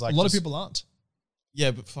avoidance is like... A lot of people aren't.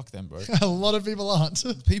 Yeah, but fuck them, bro. A lot of people aren't.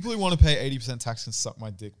 People who want to pay 80% tax can suck my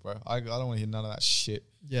dick, bro. I don't want to hear none of that shit.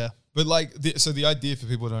 Yeah. But like, so the idea for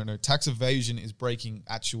people who don't know, tax evasion is breaking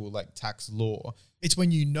actual like tax law. It's when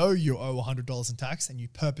you know you owe $100 in tax and you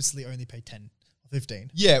purposely only pay 10 or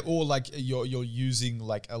 15. Yeah, or like you're using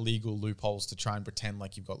like illegal loopholes to try and pretend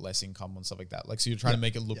like you've got less income and stuff like that. Like, so you're trying to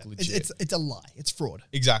make it look legit. It's a lie. It's fraud.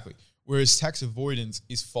 Exactly. Whereas tax avoidance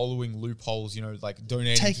is following loopholes, like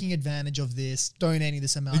donating. Taking advantage of this, donating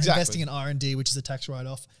this amount, investing in R&D, which is a tax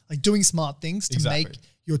write-off, like doing smart things to make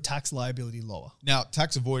your tax liability lower. Now,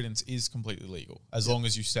 tax avoidance is completely legal as long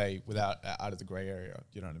as you stay out of the gray area.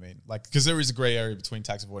 You know what I mean? Like, because there is a gray area between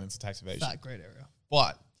tax avoidance and tax evasion. That great area.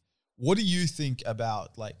 But what do you think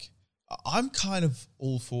about, like, I'm kind of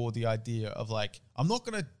all for the idea of like, I'm not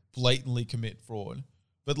going to blatantly commit fraud.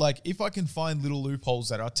 But like, if I can find little loopholes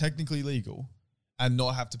that are technically legal and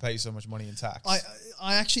not have to pay so much money in tax.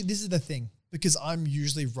 I actually, this is the thing, because I'm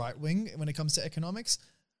usually right wing when it comes to economics,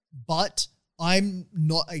 but I'm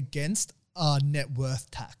not against net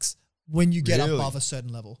worth tax when you get above a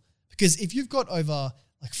certain level. Because if you've got over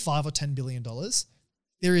like $5 or $10 billion,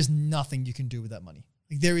 there is nothing you can do with that money.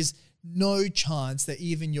 Like, there is no chance that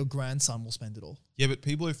even your grandson will spend it all. Yeah, but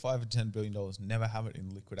people who $5 or $10 billion never have it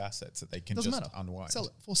in liquid assets that they can unwind. Sell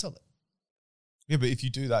it. Yeah, but if you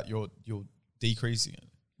do that, you're decreasing it.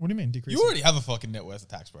 What do you mean decreasing? You already have a fucking net worth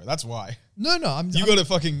tax, bro. That's why. No, you got a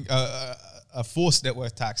fucking a forced net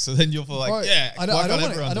worth tax. So then you'll feel like, I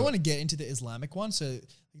don't want to get into the Islamic one. So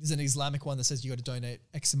there's an Islamic one that says you got to donate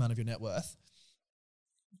X amount of your net worth.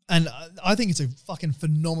 And I think it's a fucking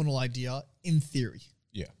phenomenal idea in theory.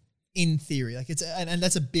 Yeah. In theory, like and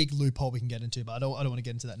that's a big loophole we can get into, but I don't want to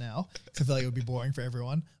get into that now because I feel like it would be boring for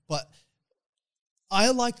everyone. But I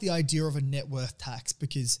like the idea of a net worth tax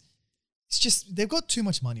because it's just, they've got too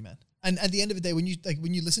much money, man. And at the end of the day, when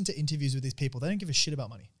you listen to interviews with these people, they don't give a shit about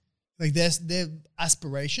money. Like their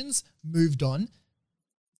aspirations moved on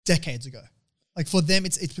decades ago. Like for them,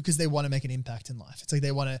 it's because they want to make an impact in life. It's like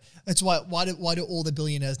they want to. That's why do all the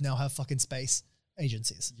billionaires now have fucking space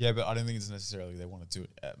agencies? Yeah, but I don't think it's necessarily they want to do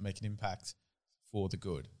it, make an impact for the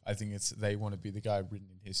good. I think it's they want to be the guy written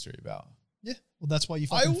in history about. Yeah, well, that's why you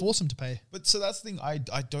fucking force them to pay. But so that's the thing. I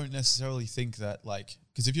don't necessarily think that, like,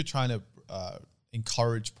 because if you're trying to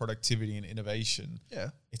encourage productivity and innovation,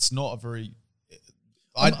 it's not a very.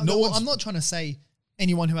 I'm not trying to say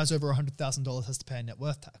anyone who has over $100,000 has to pay a net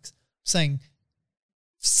worth tax. I'm saying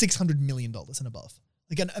 $600 million and above,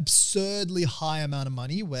 like an absurdly high amount of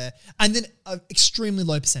money, and then an extremely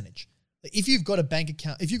low percentage. Like if you've got a bank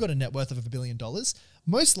account, if you've got a net worth of $1 billion,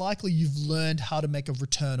 most likely you've learned how to make a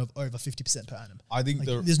return of over 50% per annum. I think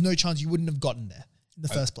there's no chance you wouldn't have gotten there in the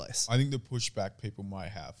first place. I think the pushback people might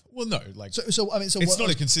have. Well, no, like so it's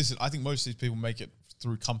not a consistent. I think most of these people make it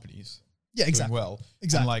through companies. Yeah, exactly. Well,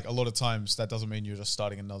 exactly. And like a lot of times that doesn't mean you're just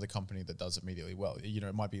starting another company that does immediately well. You know,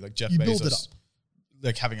 it might be like Jeff Bezos. Build it up.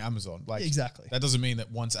 Like having Amazon. Like exactly. That doesn't mean that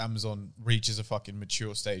once Amazon reaches a fucking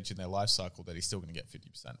mature stage in their life cycle that he's still going to get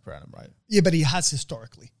 50% per annum, right? Yeah, but he has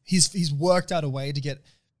historically. He's worked out a way to get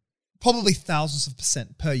probably thousands of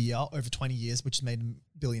percent per year over 20 years, which has made him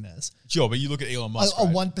billionaires. Sure, but you look at Elon Musk. A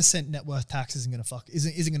 1% net worth tax isn't going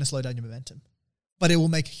to slow down your momentum. But it will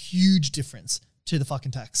make a huge difference to the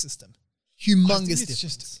fucking tax system. Humongous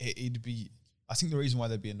difference. I think the reason why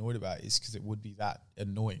they'd be annoyed about it is because it would be that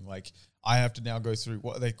annoying. Like I have to now go through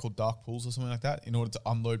what are they called, dark pools or something like that, in order to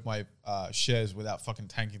unload my shares without fucking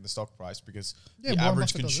tanking the stock price because the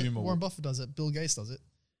average consumer. Warren Buffett does it. Bill Gates does it.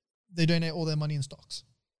 They donate all their money in stocks.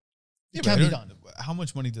 It can be done. How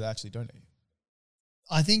much money do they actually donate?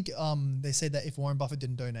 I think they say that if Warren Buffett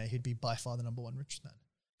didn't donate, he'd be by far the number one richest man.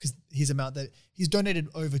 Because he's donated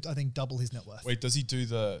over, I think, double his net worth. Wait, does he do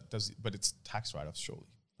but it's tax write-offs, surely.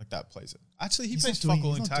 Like that plays it. Actually, he pays fuck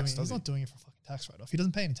all in tax, does he? He's not doing it for fucking tax write-off. He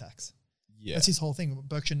doesn't pay any tax. Yeah. That's his whole thing.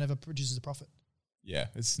 Berkshire never produces a profit. Yeah,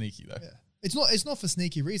 it's sneaky though. Yeah. It's not for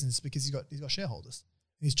sneaky reasons. It's because he's got shareholders.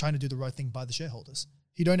 He's trying to do the right thing by the shareholders.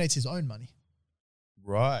 He donates his own money.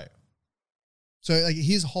 Right. So like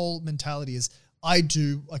his whole mentality is,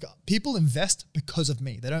 people invest because of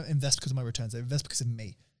me. They don't invest because of my returns. They invest because of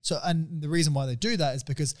me. So, and the reason why they do that is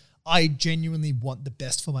because I genuinely want the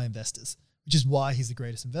best for my investors, which is why he's the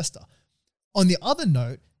greatest investor. On the other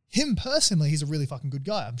note, him personally, he's a really fucking good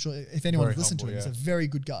guy. I'm sure if anyone has listened to him, he's a very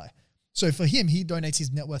good guy. So for him, he donates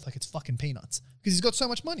his net worth like it's fucking peanuts because he's got so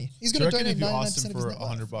much money. He's going to donate 99% of his net worth. If you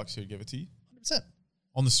asked him for $100, he'd give it to you? 100%.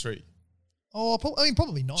 On the street? Oh,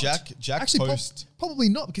 probably not. Jack Actually, Post. Probably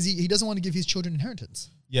not because he doesn't want to give his children inheritance.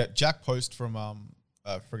 Yeah, Jack Post from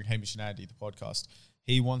Hamish and Andy, the podcast.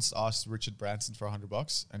 He once asked Richard Branson for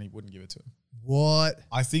 $100 and he wouldn't give it to him. What?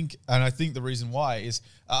 I think the reason why is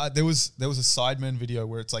there was a Sidemen video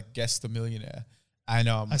where it's like Guess the Millionaire. And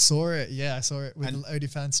I saw it. Yeah, I saw it with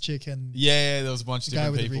OnlyFans chick and there was a bunch of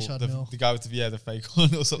different people. The guy with the fake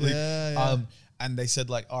one or something. Yeah. And they said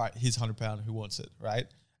like, all right, here's £100. Who wants it? Right.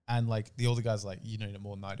 And like the older guy's like, you need it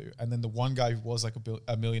more than I do. And then the one guy who was like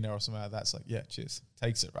a millionaire or something like that's like, yeah, cheers,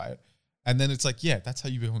 takes it, right? And then it's like, yeah, that's how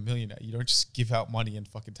you become a millionaire. You don't just give out money and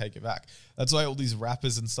fucking take it back. That's why all these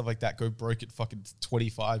rappers and stuff like that go broke at fucking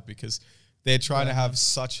 25 because they're trying to have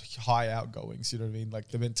such high outgoings. You know what I mean? Like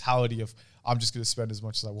the mentality of I'm just going to spend as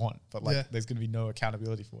much as I want, but like there's going to be no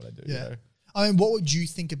accountability for what I do. Yeah. You know? I mean, what would you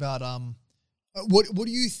think about what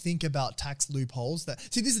do you think about tax loopholes?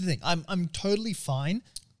 See, this is the thing. I'm totally fine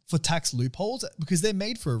for tax loopholes because they're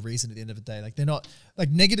made for a reason at the end of the day. Like they're not like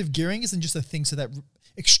negative gearing isn't just a thing so that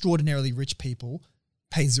extraordinarily rich people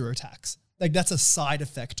pay zero tax. Like that's a side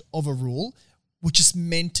effect of a rule which is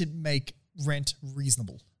meant to make rent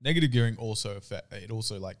reasonable. Negative gearing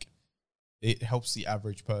it helps the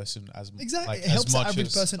average person as exactly. Like, it helps the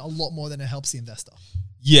average person a lot more than it helps the investor.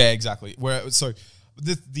 Yeah, exactly.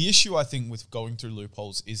 The issue I think with going through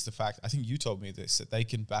loopholes is the fact, I think you told me this, that they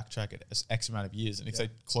can backtrack it as X amount of years. And if they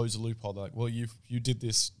close a loophole, they're like, well, you did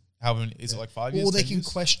this, how many, is it like 5 years? Or they can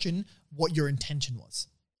question what your intention was.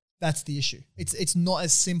 That's the issue. It's not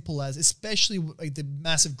as simple as, especially like the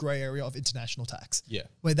massive gray area of international tax. Yeah.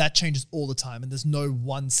 Where that changes all the time and there's no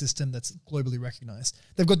one system that's globally recognized.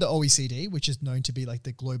 They've got the OECD, which is known to be like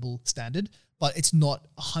the global standard, but it's not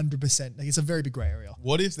 100%. Like it's a very big gray area.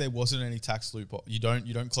 What if there wasn't any tax loophole? You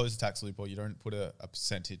don't close the tax loophole. You don't put a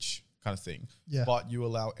percentage kind of thing. Yeah. But you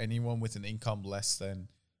allow anyone with an income less than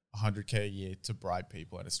 100K a year to bribe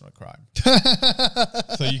people and it's not a crime.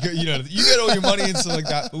 So you get all your money and stuff like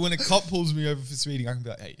that. But when a cop pulls me over for speeding, I can be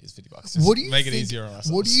like, hey, it's $50. Just make it easier on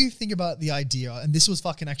ourselves. What do you think about the idea? And this was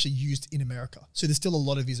fucking actually used in America. So there's still a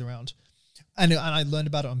lot of these around. And I learned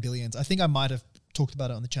about it on Billions. I think I might have talked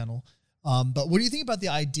about it on the channel. But what do you think about the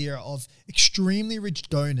idea of extremely rich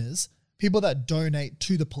donors, people that donate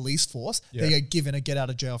to the police force, they get given a get out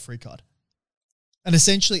of jail free card? And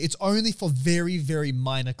essentially, it's only for very, very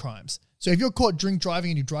minor crimes. So if you're caught drink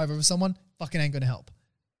driving and you drive over someone, fucking ain't going to help.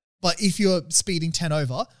 But if you're speeding 10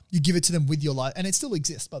 over, you give it to them with your life. And it still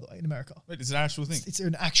exists, by the way, in America. Wait, it's an actual thing? It's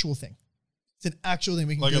an actual thing. It's an actual thing.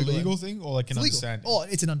 We can like Google a legal thing or like an understanding? Oh,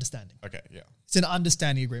 it's an understanding. Okay, yeah. It's an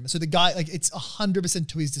understanding agreement. So the guy, like it's 100%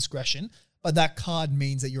 to his discretion, but that card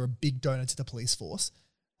means that you're a big donor to the police force.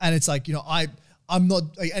 And it's like, I'm not,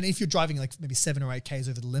 and if you're driving like maybe 7 or 8 Ks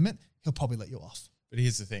over the limit, he'll probably let you off. But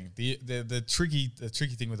here's the thing: the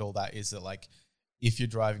tricky thing with all that is that like, if you're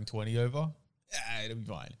driving 20 over, it'll be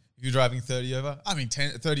fine. If you're driving 30 over,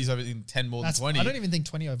 30's over in 10 more than 20. I don't even think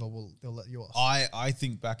 20 over they'll let you off. I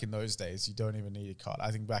think back in those days, you don't even need a card.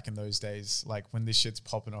 I think back in those days, like when this shit's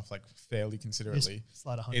popping off like fairly considerably,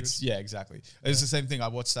 slide 100. Exactly. It's the same thing. I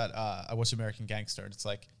watched American Gangster, and it's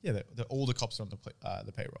like, all the cops are on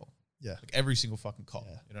the payroll. Yeah, like every single fucking cop.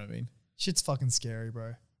 Yeah. You know what I mean? Shit's fucking scary,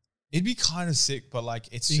 bro. It'd be kind of sick, but like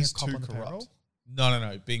it's being just too corrupt.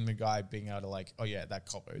 No. Being the guy, being able to like, oh yeah, that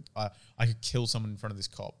cop. I could kill someone in front of this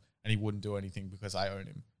cop, and he wouldn't do anything because I own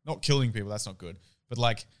him. Not killing people, that's not good. But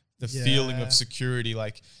like the feeling of security,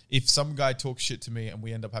 like if some guy talks shit to me and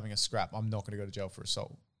we end up having a scrap, I'm not going to go to jail for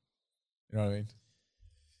assault. You know what I mean?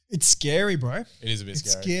 It's scary, bro. It is a bit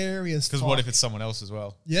scary. It's scary as fuck. Because what if it's someone else as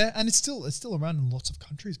well? Yeah, and it's still around in lots of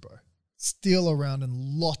countries, bro. Still around in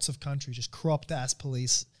lots of countries, just corrupt ass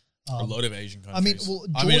police. A lot of Asian countries.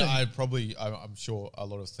 I'm sure a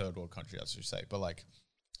lot of third world countries, as you say, but like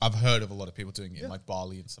I've heard of a lot of people doing it in like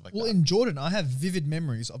Bali and stuff like that. Well, in Jordan, I have vivid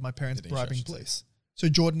memories of my parents bribing police. So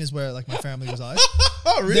Jordan is where like my family resides.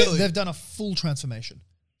 Oh, really? They've done a full transformation,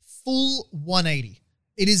 full 180.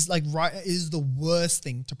 It is like it is the worst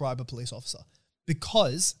thing to bribe a police officer.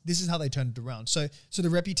 because this is how they turned it around. So the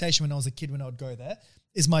reputation when I was a kid, when I would go there,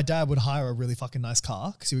 is my dad would hire a really fucking nice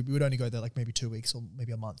car because we would only go there like maybe 2 weeks or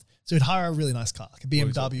maybe a month. So he'd hire a really nice car, like a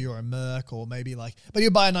BMW or a Merc or maybe like, but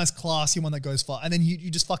you'd buy a nice classy one that goes far, and then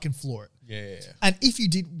you just fucking floor it. Yeah. And if you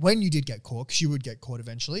did, when you did get caught, because you would get caught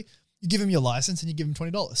eventually, you give him your license and you give him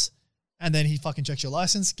 $20. And then he fucking checks your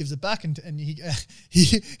license, gives it back, and he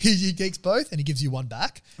takes both and he gives you one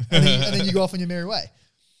back. And then you go off on your merry way.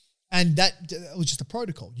 And that was just a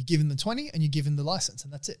protocol. You give him the 20 and you give him the license,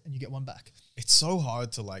 and that's it. And you get one back. It's so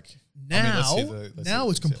hard to like. Now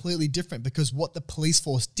it's completely different, because what the police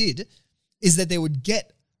force did is that they would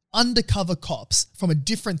get undercover cops from a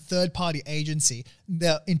different third-party agency.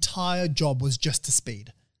 Their entire job was just to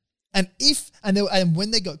speed. And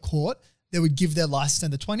when they got caught, they would give their license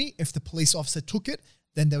and the 20. If the police officer took it,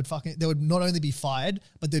 then they would not only be fired,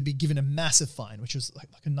 but they'd be given a massive fine, which was like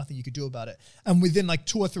nothing you could do about it. And within like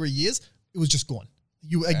 2 or 3 years, it was just gone.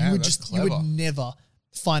 You would never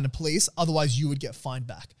fine the police. Otherwise, you would get fined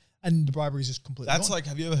back. And the bribery is just completely That's gone. like,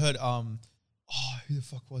 have you ever heard, who the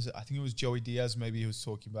fuck was it? I think it was Joey Diaz. Maybe he was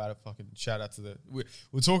talking about it. Fucking shout out to we're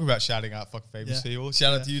talking about shouting out fucking famous people.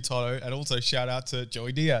 Shout out to you, Toto. And also shout out to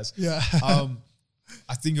Joey Diaz. Yeah.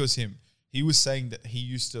 I think it was him. He was saying that he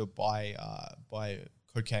used to buy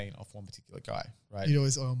cocaine off one particular guy, right? He'd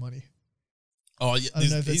always owe money. Oh, yeah. I don't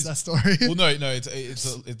know if that's that story. Well, no,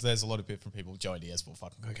 there's a lot of different people. Joey Diaz bought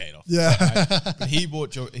fucking cocaine off. Yeah. Right? But he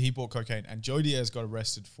bought cocaine, and Joey Diaz got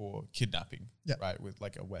arrested for kidnapping, right, with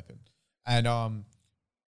like a weapon. And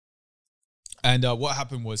what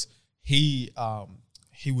happened was he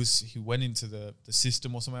went into the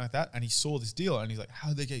system or something like that, and he saw this dealer, and he's like, "How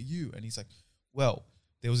did they get you?" And he's like, "Well,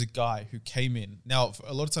 there was a guy who came in." Now,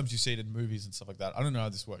 a lot of times you see it in movies and stuff like that. I don't know how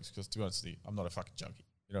this works because, to be honest with you, I'm not a fucking junkie.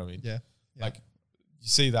 You know what I mean? Yeah. Like, you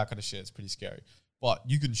see that kind of shit, it's pretty scary. But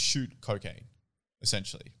you can shoot cocaine,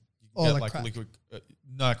 essentially. You can get like crack. liquid.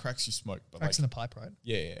 No, cracks you smoke. But Cracks in a pipe, right?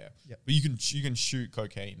 Yeah. But you can shoot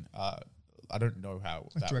cocaine. I don't know how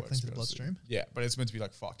like that directly works. into the bloodstream. Yeah, but it's meant to be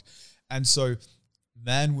like fucked. And so,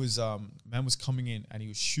 man was coming in and he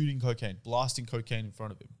was shooting cocaine, blasting cocaine in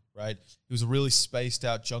front of him. Right, he was a really spaced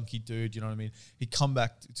out junkie dude. You know what I mean? He'd come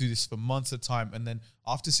back to do this for months at a time, and then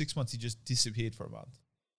after 6 months, he just disappeared for a month.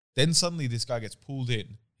 Then suddenly, this guy gets pulled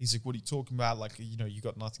in. He's like, "What are you talking about? Like, you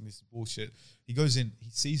got nothing. This is bullshit." He goes in. He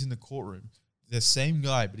sees in the courtroom the same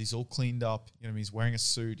guy, but he's all cleaned up. You know what I mean? He's wearing a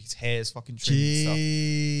suit. His hair's fucking trimmed and stuff.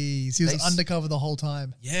 Jeez, he was undercover the whole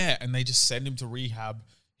time. Yeah, and they just send him to rehab.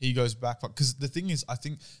 He goes back, because the thing is, I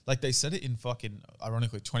think, like they said it in fucking,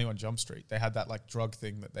 ironically, 21 Jump Street. They had that like drug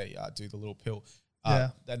thing that they do, the little pill.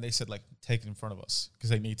 Then they said like, take it in front of us, because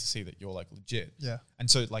they need to see that you're like legit. Yeah. And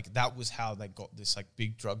so like that was how they got this like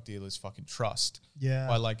big drug dealers fucking trust. Yeah.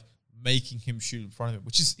 By like making him shoot in front of him,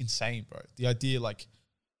 which is insane, bro. The idea, like,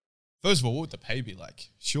 first of all, what would the pay be like?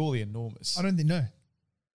 Surely enormous. I don't think, no.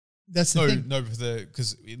 That's the thing. No,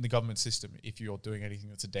 because in the government system, if you're doing anything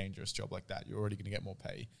that's a dangerous job like that, you're already going to get more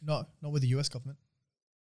pay. No, not with the US government.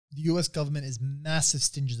 The US government is massive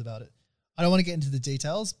stingers about it. I don't want to get into the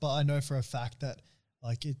details, but I know for a fact that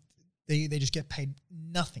like they just get paid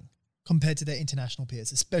nothing compared to their international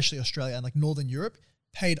peers, especially Australia and like Northern Europe,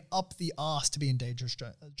 paid up the arse to be in dangerous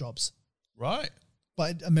jobs. Right.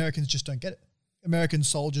 But Americans just don't get it. American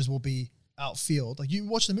soldiers will be outfield. Like you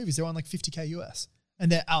watch the movies, they're on like $50K US.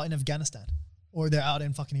 And they're out in Afghanistan or they're out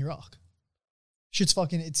in fucking Iraq. Shit's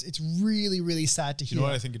fucking, it's really, really sad to hear. You know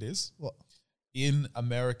what I think it is? What? In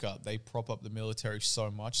America, they prop up the military so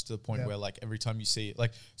much to the point where like every time you see it,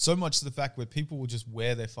 like so much to the fact where people will just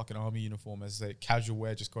wear their fucking army uniform as their casual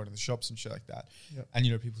wear, just going to the shops and shit like that. Yep.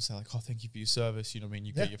 And, people say like, "Oh, thank you for your service." You know what I mean?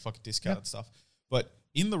 You get your fucking discount and stuff. But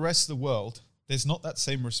in the rest of the world, there's not that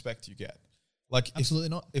same respect you get. Like, absolutely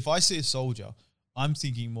not. If I see a soldier, I'm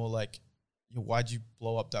thinking more like, why'd you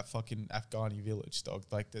blow up that fucking Afghani village, dog?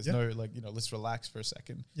 Like, there's no, like, let's relax for a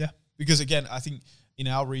second. Yeah. Because, again, I think in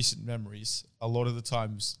our recent memories, a lot of the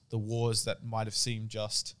times the wars that might have seemed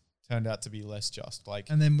just turned out to be less just. Like,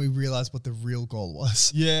 and then we realized what the real goal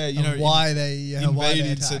was. Yeah, why they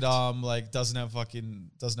invaded Saddam, like doesn't have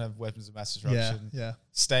weapons of mass destruction. Yeah.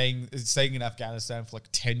 Staying in Afghanistan for like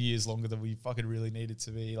 10 years longer than we fucking really needed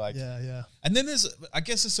to be. Like, yeah. And then there's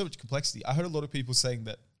so much complexity. I heard a lot of people saying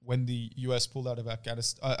that when the US pulled out of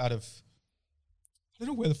Afghanistan, I don't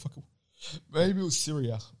know where the fuck, maybe it was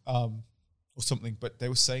Syria or something, but they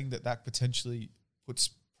were saying that potentially puts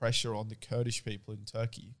pressure on the Kurdish people in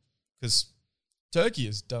Turkey, because Turkey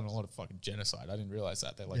has done a lot of fucking genocide. I didn't realize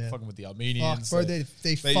that. They're like fucking with the Armenians. Fuck, bro,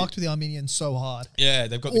 they fucked with the Armenians so hard. Yeah,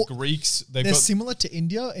 they've got the Greeks. They're similar to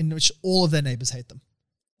India in which all of their neighbors hate them.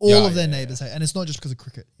 All of their neighbors hate, and it's not just because of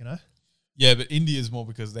cricket, Yeah, but India is more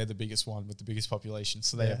because they're the biggest one with the biggest population,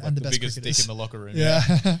 so they have like the biggest cricketers. dick in the locker room. Yeah.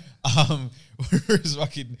 Whereas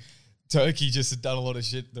fucking Turkey just had done a lot of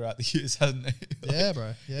shit throughout the years, hasn't it? Yeah,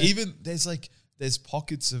 bro. Yeah. Even there's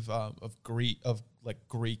pockets of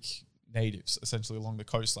Greek natives essentially along the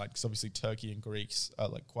coastline, because obviously Turkey and Greeks are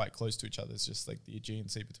like quite close to each other. It's just like the Aegean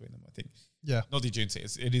Sea between them, I think. Yeah. Not the Aegean Sea,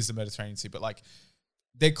 it is the Mediterranean Sea, but like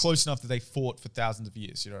they're close enough that they fought for thousands of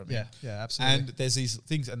years, you know what I mean? Yeah, absolutely. And there's these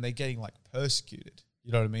things, and they're getting like persecuted,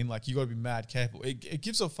 you know what I mean? Like you got to be mad careful. It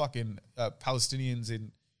gives off fucking Palestinians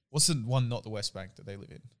in, what's the one, not the West Bank that they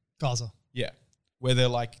live in? Gaza. Yeah. Where they're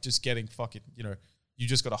like just getting fucking, you know, you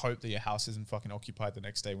just got to hope that your house isn't fucking occupied the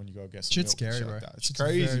next day when you go get some Shit's milk and scary, shit bro. like that. It's Shit's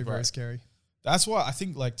crazy, very, bro. very scary. That's why I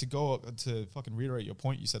think, like, to fucking reiterate your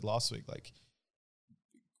point you said last week, like,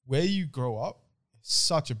 where you grow up is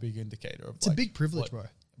such a big indicator of, it's a big privilege, bro.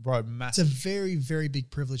 Bro, massive. It's a very, very big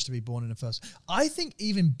privilege to be born in a first. I think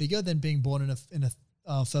even bigger than being born in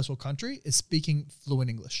a first world country is speaking fluent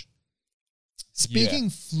English. Speaking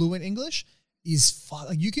fluent English is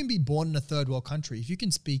like, you can be born in a third world country if you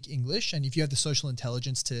can speak English and if you have the social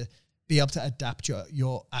intelligence to be able to adapt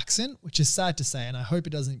your accent, which is sad to say, and I hope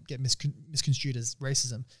it doesn't get misconstrued as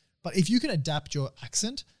racism. But if you can adapt your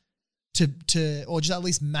accent to or just at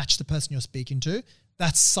least match the person you're speaking to,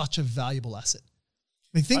 that's such a valuable asset.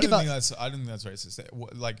 I mean, I don't think that's racist.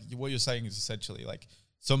 Like what you're saying is essentially like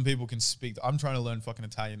some people can speak. I'm trying to learn fucking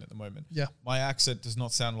Italian at the moment. Yeah. My accent does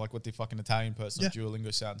not sound like what the fucking Italian person on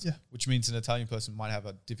Duolingo sounds. Yeah. Which means an Italian person might have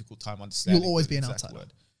a difficult time understanding. You'll always be an exact outsider.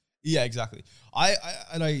 word. Yeah, exactly.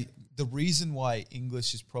 The reason why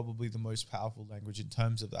English is probably the most powerful language in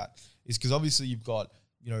terms of that is because obviously you've got,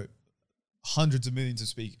 you know, hundreds of millions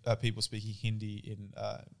of people speaking Hindi in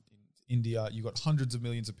India. You've got hundreds of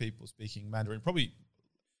millions of people speaking Mandarin.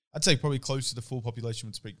 I'd say probably close to the full population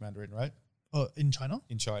would speak Mandarin, right? Oh, in China?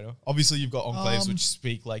 In China. Obviously, you've got enclaves which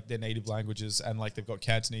speak like their native languages, and like they've got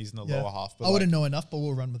Cantonese in the lower half. But I wouldn't know enough, but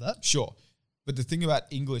we'll run with that. Sure. But the thing about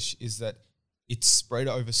English is that it's spread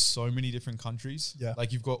over so many different countries. Yeah.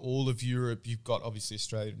 Like you've got all of Europe, you've got obviously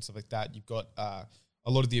Australia and stuff like that. You've got a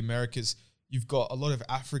lot of the Americas. You've got a lot of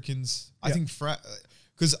Africans. I think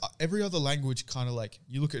because every other language kind of like,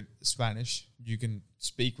 you look at Spanish, you can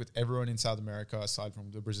speak with everyone in South America aside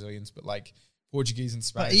from the Brazilians, but like Portuguese and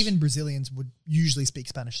Spanish. But even Brazilians would usually speak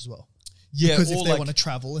Spanish as well. Yeah. Because if they want to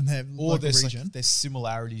travel in their local region. There's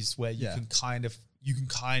similarities where you can kind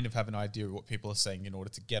of have an idea of what people are saying in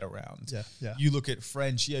order to get around. Yeah. You look at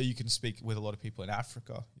French, you can speak with a lot of people in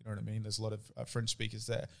Africa. You know what I mean? There's a lot of French speakers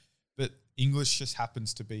there. But English just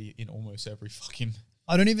happens to be in almost every fucking...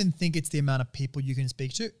 I don't even think it's the amount of people you can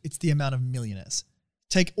speak to. It's the amount of millionaires.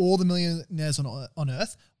 Take all the millionaires on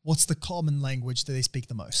Earth. What's the common language that they speak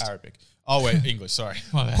the most? Arabic. Oh, wait, English. Sorry.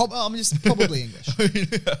 Probably English.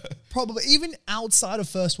 Probably even outside of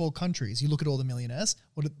first world countries, you look at all the millionaires.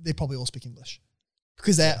 They probably all speak English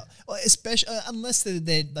because they're especially unless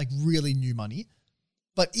they're like really new money.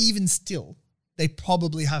 But even still, they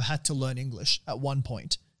probably have had to learn English at one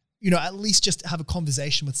point. You know, at least just have a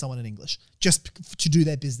conversation with someone in English, just to do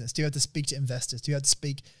their business. Do you have to speak to investors? Do you have to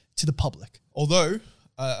speak to the public? Although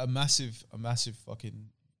a massive fucking,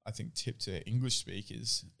 I think, tip to English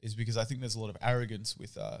speakers is because I think there's a lot of arrogance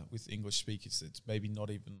with English speakers that's maybe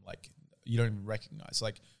not even like, you don't even recognize.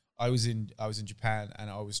 Like I was in Japan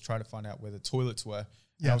and I was trying to find out where the toilets were.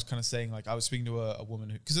 And I was kind of saying, like, I was speaking to a woman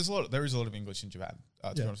because there is a lot of English in Japan,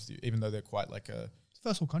 to be honest with you, even though they're quite like a... It's a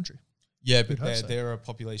first world country. Yeah, but they're a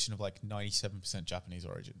population of like 97% Japanese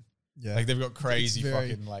origin. Yeah. Like they've got crazy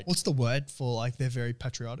fucking like... What's the word for like they're very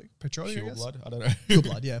patriotic? Patriotic, pure I guess? blood? I don't know. Pure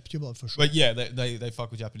blood, yeah. Pure blood for sure. But yeah, they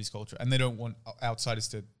fuck with Japanese culture and they don't want outsiders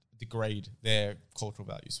to degrade their cultural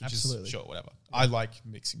values, which is sure, whatever. Yeah. I like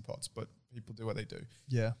mixing pots, but people do what they do.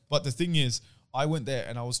 Yeah. But the thing is, I went there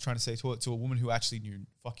and I was trying to say toilet to a woman who actually knew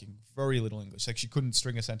fucking very little English. Like she couldn't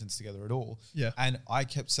string a sentence together at all. Yeah. And I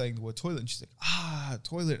kept saying the word toilet and she's like,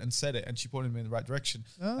 toilet, and said it. And she pointed me in the right direction.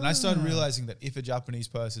 And I started realizing that if a Japanese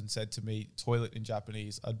person said to me toilet in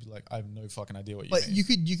Japanese, I'd be like, I have no fucking idea what you mean. But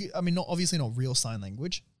you could, I mean, obviously not real sign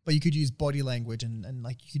language, but you could use body language and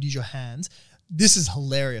like you could use your hands. This is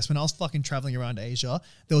hilarious. When I was fucking traveling around Asia,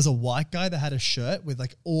 there was a white guy that had a shirt with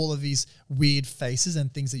like all of these weird faces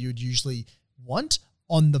and things that you would usually want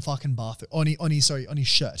on the fucking bathroom, on his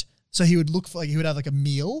shirt. So he would look for like, he would have like a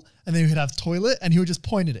meal and then he would have toilet and he would just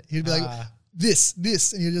point at it. He'd be like, this,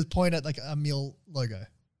 and he'd just point at like a meal logo.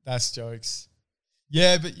 That's jokes.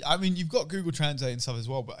 Yeah, but I mean, you've got Google Translate and stuff as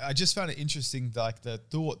well, but I just found it interesting, like the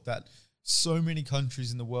thought that so many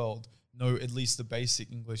countries in the world know at least the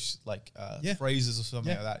basic English, like phrases or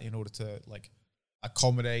something like that in order to like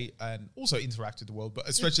accommodate and also interact with the world, but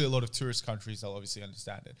especially a lot of tourist countries, they'll obviously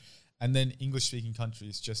understand it. And then English-speaking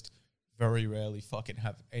countries just very rarely fucking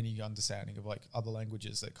have any understanding of like other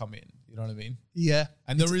languages that come in. You know what I mean? Yeah.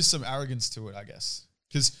 And there is some arrogance to it, I guess.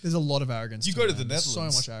 Because there's a lot of arrogance. You go to the Netherlands, so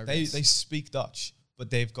much arrogance. They speak Dutch, but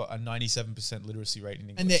they've got a 97% literacy rate in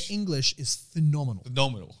English. And their English is phenomenal.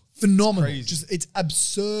 Phenomenal. It's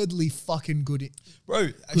absurdly fucking good. Bro,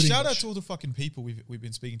 shout out to all the fucking people we've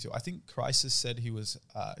been speaking to. I think Crisis said he was,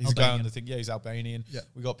 he's a guy on the thing. Yeah, he's Albanian. Yeah.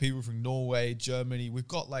 We got people from Norway, Germany. We've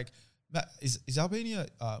got like, is Albania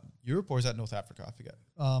Europe or is that North Africa? I forget.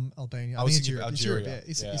 Albania. I was thinking Europe. Algeria. Yeah,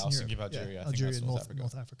 it's I was thinking of Algeria. Yeah. I think that's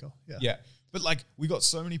North Africa. Yeah. Yeah. But like, we got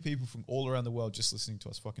so many people from all around the world just listening to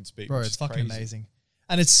us fucking speak. Bro, it's fucking amazing.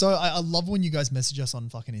 And it's so, I love when you guys message us on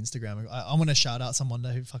fucking Instagram. I want to shout out someone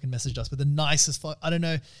who fucking messaged us, but the nicest, I don't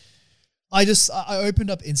know. I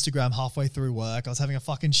opened up Instagram halfway through work. I was having a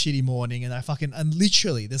fucking shitty morning and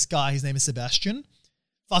literally this guy, his name is Sebastian,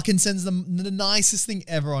 fucking sends them the nicest thing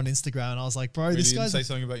ever on Instagram. And I was like, bro, this guy's... Did you say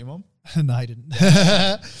something about your mom? No, I didn't.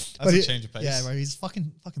 That's a change of pace. Yeah, bro, he's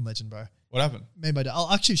fucking legend, bro. What happened? Made my day.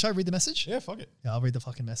 Should I read the message? Yeah, fuck it. Yeah, I'll read the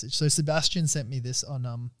fucking message. So Sebastian sent me this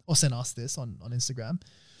sent us this on Instagram.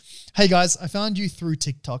 Hey guys, I found you through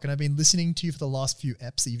TikTok and I've been listening to you for the last few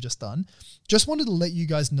eps that you've just done. Just wanted to let you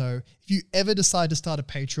guys know, if you ever decide to start a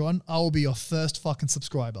Patreon, I will be your first fucking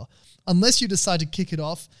subscriber. Unless you decide to kick it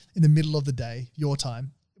off in the middle of the day, your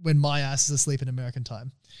time, when my ass is asleep in American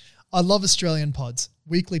time. I love Australian pods.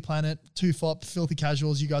 Weekly Planet, 2FOP, Filthy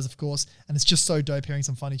Casuals, you guys of course, and it's just so dope hearing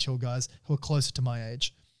some funny chill guys who are closer to my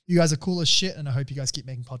age. You guys are cool as shit and I hope you guys keep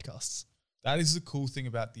making podcasts. That is the cool thing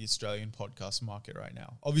about the Australian podcast market right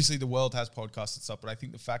now. Obviously, the world has podcasts and stuff, but I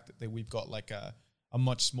think the fact that we've got like a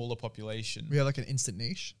much smaller population. We are like an instant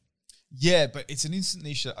niche. Yeah, but it's an instant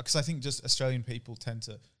niche because I think just Australian people tend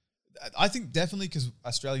to... I think definitely because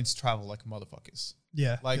Australians travel like motherfuckers.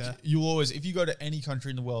 Yeah. You'll always... If you go to any country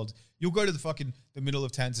in the world, you'll go to the middle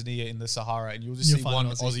of Tanzania in the Sahara and you'll just see one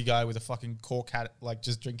Aussie guy with a fucking cork hat, like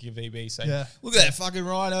just drinking a VB saying, look at that fucking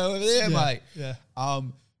rhino over there, mate. Yeah.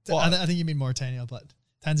 I think you mean Mauritania, but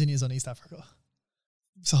Tanzania's on East Africa.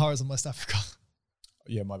 Sahara's on West Africa.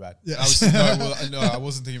 Yeah, my bad. Yeah. I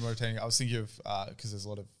wasn't thinking Mauritania. I was thinking of because there's a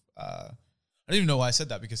lot of I don't even know why I said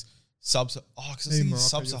that because I was thinking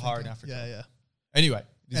sub-Saharan Africa. Yeah. Anyway,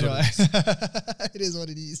 it is what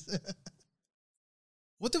it is.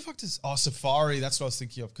 What the fuck does safari? That's what I was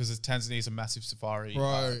thinking of because Tanzania is a massive safari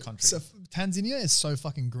country. So Tanzania is so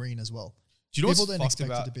fucking green as well. Do you know People what's don't fucked expect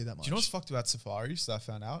about? it to be that much. Do you know what's fucked about safaris that I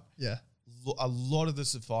found out? Yeah. A lot of the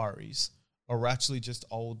safaris are actually just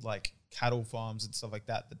old like cattle farms and stuff like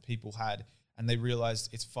that people had, and they realized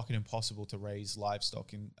it's fucking impossible to raise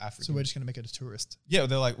livestock in Africa. So we're just gonna make it a tourist. Yeah,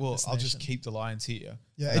 they're like, well, I'll just keep the lions here.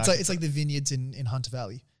 Yeah, it's like the vineyards in Hunter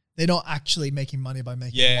Valley. They're not actually making money by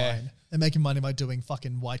making wine. They're making money by doing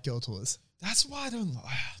fucking white girl tours. That's why I don't.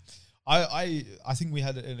 I think we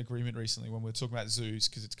had an agreement recently when we were talking about zoos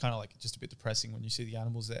because it's kind of like just a bit depressing when you see the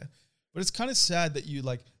animals there. But it's kind of sad that you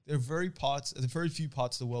like there are very few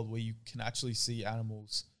parts of the world where you can actually see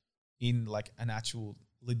animals in like an actual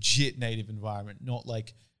legit native environment, not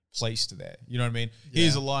like placed there. You know what I mean? Yeah.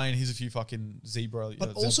 Here's a lion, here's a few fucking zebra.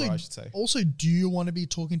 But zebra, I should say. Also, do you want to be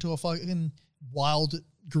talking to a fucking wild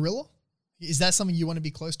gorilla? Is that something you want to be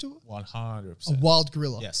close to? 100%. A wild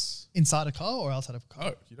gorilla? Yes. Inside a car or outside of a car?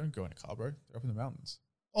 Oh, you don't go in a car, bro. They're up in the mountains.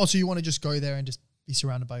 Oh, so you want to just go there and just be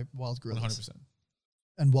surrounded by wild gorillas? 100%.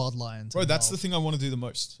 And wild lions. Bro, that's the thing I want to do the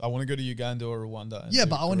most. I want to go to Uganda or Rwanda. Yeah,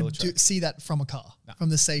 but I want to see that from a car. From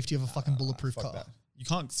the safety of a fucking bulletproof car. That. You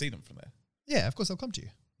can't see them from there. Yeah, of course they'll come to you.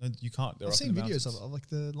 No, you can't. I've seen videos of like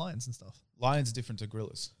the lions and stuff. Lions are different to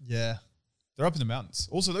gorillas. Yeah. They're up in the mountains.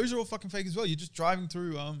 Also, those are all fucking fake as well. You're just driving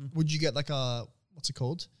through. Would you get like a, what's it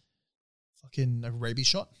called? Fucking a rabies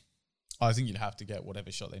shot? I think you'd have to get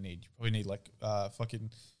whatever shot they need. You probably need like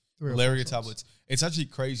fucking malaria tablets. It's actually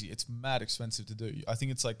crazy. It's mad expensive to do. I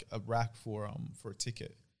think it's like a rack for a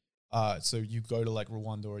ticket. So you go to like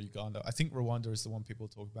Rwanda or Uganda. I think Rwanda is the one people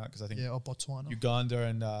talk about because I think or Botswana, Uganda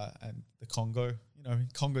and the Congo. You know,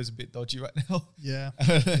 Congo's a bit dodgy right now. Yeah,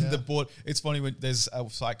 the board. It's funny when there's a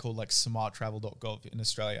site called like smarttravel.gov in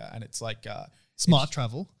Australia, and it's like Smart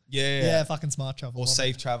Travel. Yeah, fucking Smart Travel or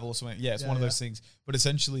Safe Travel or something. Yeah, it's one of those things. But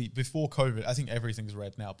essentially, before COVID, I think everything's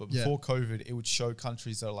red now. But before COVID, it would show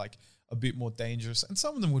countries that are like a bit more dangerous, and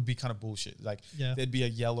some of them would be kind of bullshit. Like there'd be a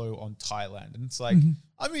yellow on Thailand, and it's like,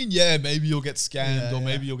 I mean, maybe you'll get scammed or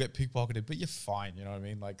maybe you'll get pickpocketed, but you're fine. You know what I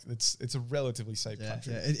mean? Like it's a relatively safe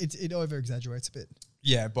country. Yeah, it over exaggerates a bit.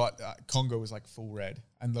 Yeah, but Congo was like full red,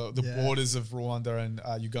 and the borders of Rwanda and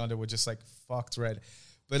Uganda were just like fucked red.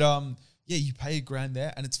 But yeah, you pay $1,000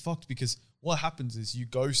 there, and it's fucked because what happens is you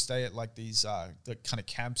go stay at like these the kind of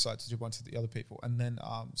campsites with a bunch of the other people, and then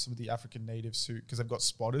some of the African natives who, because they've got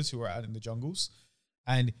spotters who are out in the jungles,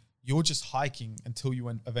 and you're just hiking until you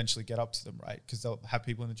eventually get up to them, right? Because they'll have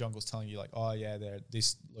people in the jungles telling you like, oh yeah, they're at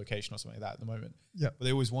this location or something like that at the moment. Yeah, but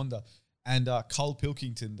they always wander. And Carl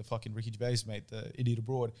Pilkington, the fucking Ricky Gervais mate, the Idiot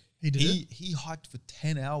Abroad, he hiked for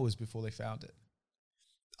 10 hours before they found it.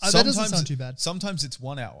 That doesn't sound too bad. Sometimes it's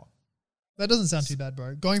 1 hour. That doesn't sound too bad,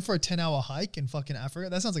 bro. Going for a 10-hour hike in fucking Africa,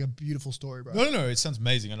 that sounds like a beautiful story, bro. No, it sounds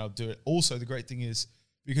amazing, and I'll do it. Also, the great thing is,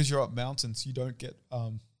 because you're up mountains, you don't get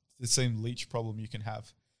the same leech problem you can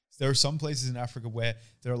have. There are some places in Africa where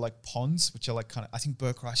there are like ponds, which are like kind of, I think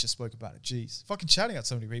Burke Rice just spoke about it. Jeez. Fucking shouting out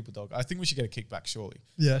so many people, dog. I think we should get a kickback, surely.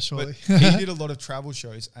 Yeah, surely. But he did a lot of travel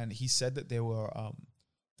shows, and he said that there were,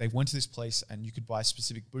 they went to this place and you could buy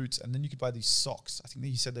specific boots, and then you could buy these socks. I think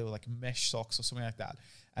he said they were like mesh socks or something like that.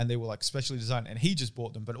 And they were like specially designed, and he just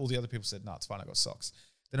bought them, but all the other people said, no, it's fine, I got socks.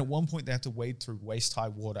 Then at one point they have to wade through waist-high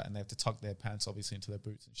water, and they have to tuck their pants obviously into their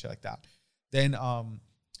boots and shit like that. Then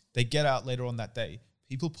they get out later on that day,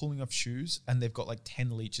 people pulling off shoes, and they've got like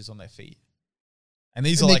 10 leeches on their feet. And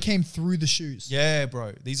these are they like, came through the shoes. Yeah,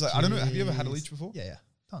 bro. These like, I don't know, have you ever had a leech before? Yeah.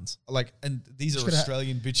 Tons. Like, and these are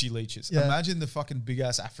Australian bitchy leeches. Yeah. Imagine the fucking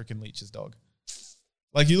big-ass African leeches, dog.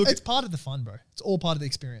 Like you look, it's part of the fun, bro. It's all part of the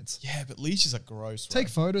experience. Yeah, but leeches are gross, bro. Take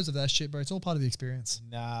photos of that shit, bro. It's all part of the experience.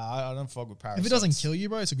 Nah, I don't fuck with parasites. If it doesn't kill you,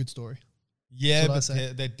 bro, it's a good story. Yeah, but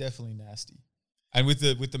they're definitely nasty. And with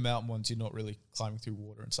the mountain ones, you're not really climbing through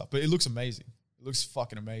water and stuff. But it looks amazing. It looks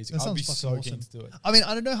fucking amazing. I'd be so keen to do it. I mean,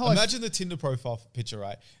 I don't know how. Imagine the Tinder profile picture,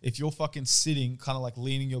 right? If you're fucking sitting, kind of like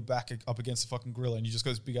leaning your back up against the fucking gorilla, and you just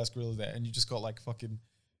got this big ass gorilla there, and you just got like fucking,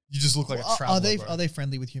 you just look like a traveler. Are they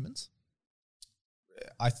friendly with humans?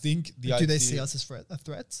 I think do they see us as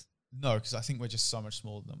threats? No, because I think we're just so much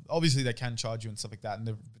smaller than them. Obviously, they can charge you and stuff like that, and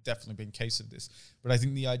there've definitely been cases of this. But I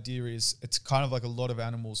think the idea is it's kind of like a lot of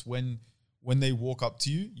animals. When they walk up to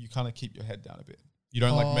you, you kind of keep your head down a bit. You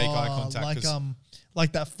don't like make eye contact.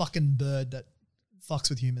 Like that fucking bird that fucks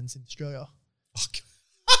with humans in Australia. What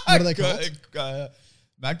are they called?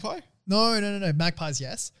 Magpie? No. Magpies,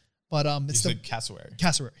 yes. But it's the cassowary.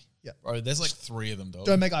 Cassowary. Yeah. Bro, there's like 3 of them, dog.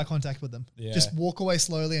 Don't make eye contact with them. Yeah. Just walk away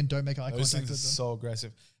slowly and don't make eye Those contact with them. Things are so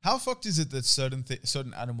aggressive. How fucked is it that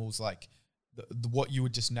certain animals, like what you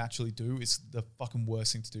would just naturally do is the fucking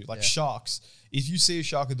worst thing to do? Like sharks. If you see a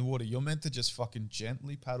shark in the water, you're meant to just fucking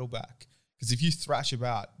gently paddle back. Because if you thrash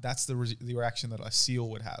about, that's the reaction that a seal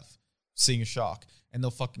would have seeing a shark, and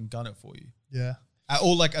they'll fucking gun it for you. Yeah.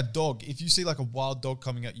 Or like a dog. If you see like a wild dog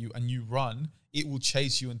coming at you and you run, it will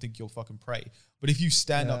chase you and think you're fucking prey. But if you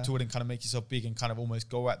stand up to it and kind of make yourself big and kind of almost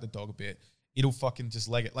go at the dog a bit, it'll fucking just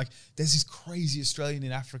leg it. Like there's this crazy Australian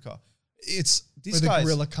in Africa. It's this guy. The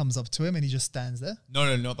gorilla comes up to him and he just stands there.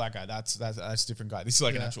 No, not that guy. That's a different guy. This is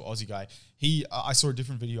like an actual Aussie guy. I saw a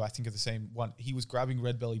different video, I think of the same one. He was grabbing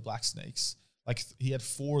red belly black snakes. Like he had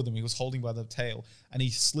 4 of them. He was holding by the tail and he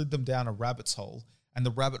slid them down a rabbit's hole. And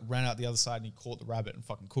the rabbit ran out the other side and he caught the rabbit and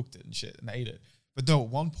fucking cooked it and shit and ate it. But no, at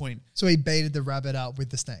one point. So he baited the rabbit out with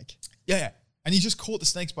the snake. Yeah. And he just caught the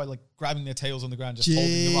snakes by like grabbing their tails on the ground, just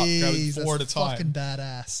holding them up, grabbing 4 at a time. Fucking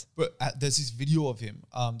badass. But there's this video of him.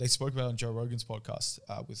 They spoke about it on Joe Rogan's podcast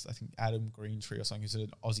with, I think, Adam Greentree or something, who's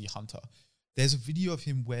an Aussie hunter. There's a video of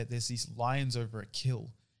him where there's these lions over a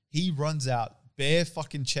kill. He runs out, bare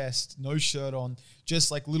fucking chest, no shirt on,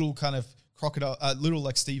 just like little kind of crocodile, little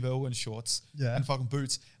like Steve Irwin shorts and fucking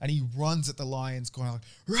boots. And he runs at the lions going like,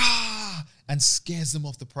 rah, and scares them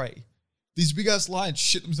off the prey. These big ass lions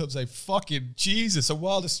shit themselves and say, fucking Jesus, a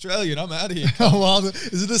wild Australian, I'm out of here.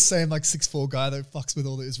 Is it the same like 6'4" guy that fucks with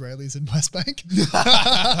all the Israelis in West Bank?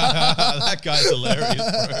 That guy's hilarious,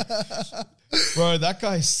 bro. Bro, that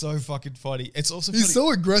guy is so fucking funny. It's also He's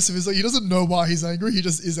so aggressive. It's like he doesn't know why he's angry. He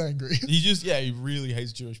just is angry. He really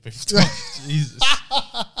hates Jewish people. Jesus.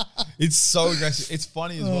 It's so aggressive. It's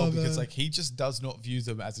funny as well because like he just does not view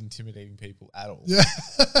them as intimidating people at all. Yeah.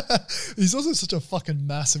 He's also such a fucking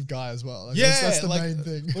massive guy as well. Like, that's the main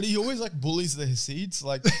thing. But he always like bullies the Hasids.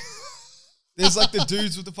 Like there's like the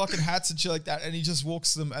dudes with the fucking hats and shit like that, and he just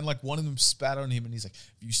walks them and like one of them spat on him and he's like,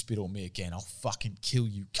 if you spit on me again, I'll fucking kill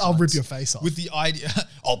you, cunt. I'll rip your face off. With the idea,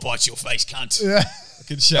 I'll bite your face, cunt. Yeah. I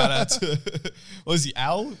can shout out to what was he,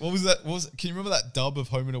 Al? What was that? Can you remember that dub of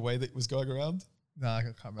Home and Away that was going around? No, I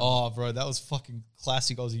can't remember. Oh, bro, that was fucking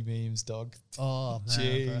classic Aussie memes, dog. Oh, man.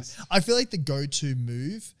 Jeez. Bro. I feel like the go-to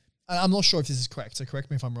move, and I'm not sure if this is correct, so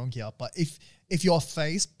correct me if I'm wrong here, but if you're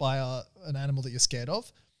faced by an animal that you're scared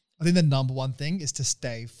of, I think the number one thing is to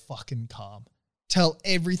stay fucking calm. Tell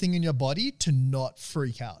everything in your body to not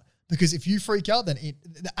freak out. Because if you freak out, then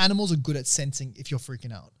the animals are good at sensing if you're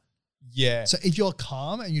freaking out. Yeah. So if you're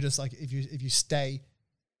calm and you just like, if you stay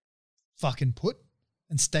fucking put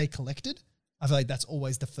and stay collected, I feel like that's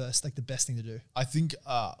always the best thing to do. I think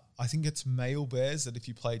it's male bears that if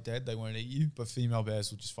you play dead, they won't eat you, but female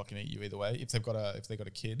bears will just fucking eat you either way. If they've got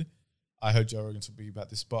a kid, I heard Joe Rogan's talking about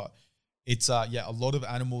this, but it's a lot of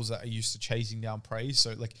animals that are used to chasing down prey.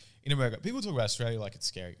 So like in America, people talk about Australia like it's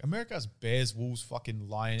scary. America has bears, wolves, fucking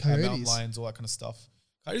mountain lions, all that kind of stuff.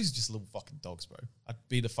 Coyotes are just little fucking dogs, bro. I'd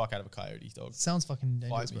beat the fuck out of a coyote dog. Sounds fucking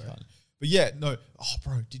dangerous, bro. But yeah, no. Oh,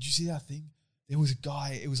 bro, did you see that thing? There was a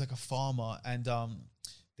guy, it was like a farmer, and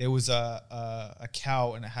there was a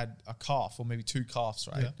cow and it had a calf, or maybe two calves,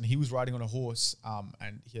 right? Yeah. And he was riding on a horse,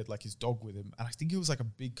 and he had like his dog with him. And I think it was like a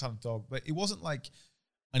big kind of dog, but it wasn't like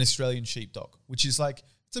an Australian sheepdog, which is like,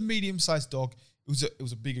 it's a medium-sized dog. It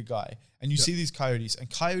was a bigger guy. And you see these coyotes, and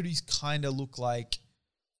coyotes kind of look like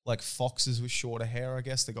foxes with shorter hair, I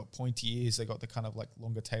guess. They got pointy ears, they got the kind of like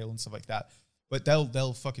longer tail and stuff like that. But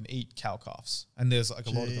they'll fucking eat cow calves. And there's like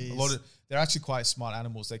a lot of them. They're actually quite smart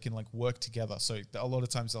animals. They can like work together. So a lot of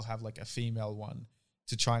times they'll have like a female one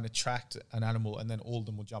to try and attract an animal, and then all of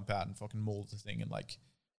them will jump out and fucking maul the thing and like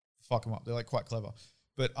fuck them up. They're like quite clever.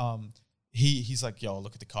 But he's like, yo,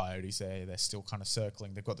 look at the coyotes there. They're still kind of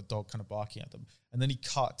circling. They've got the dog kind of barking at them. And then he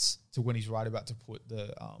cuts to when he's right about to put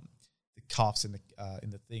the calves in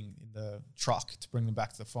the truck to bring them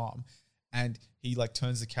back to the farm. And he like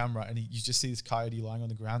turns the camera, and you just see this coyote lying on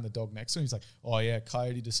the ground, the dog next to him. He's like, oh yeah,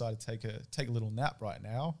 coyote decided to take a little nap right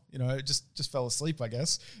now. You know, it just fell asleep, I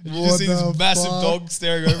guess. And you just see this massive dog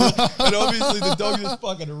staring over it. And obviously the dog just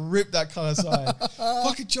fucking ripped that kind of side.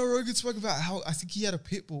 Fucking Joe Rogan spoke about how I think he had a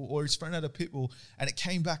pit bull, or his friend had a pit bull, and it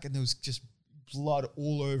came back and there was just blood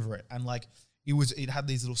all over it. And like, it had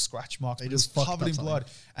these little scratch marks. It was covered in blood.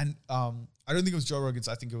 And I don't think it was Joe Rogan's.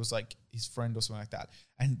 I think it was like his friend or something like that.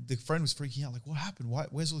 And the friend was freaking out, like, what happened?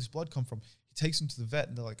 Where's all this blood come from? He takes him to the vet,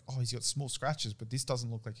 and they're like, oh, he's got small scratches, but this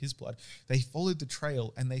doesn't look like his blood. They followed the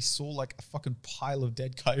trail, and they saw like a fucking pile of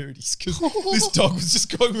dead coyotes, because this dog was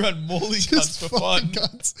just going around mauling cunts for fun.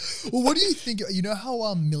 Well, what do you think? You know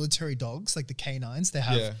how military dogs, like the canines, they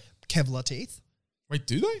have Kevlar teeth? Wait,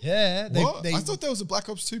 do they? Yeah. I thought there was a Black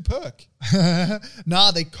Ops 2 perk.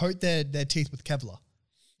 Nah, they coat their teeth with Kevlar,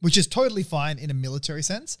 which is totally fine in a military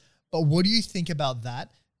sense. But what do you think about that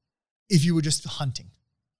if you were just hunting,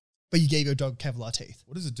 but you gave your dog Kevlar teeth?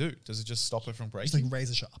 What does it do? Does it just stop it from breaking? It's like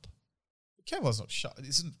razor sharp. Kevlar's not sharp.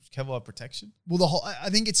 Isn't Kevlar protection? Well, I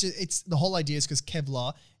think it's the whole idea is because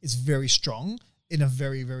Kevlar is very strong in a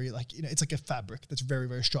very, very like, you know, it's like a fabric that's very,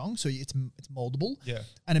 very strong. So it's moldable. Yeah.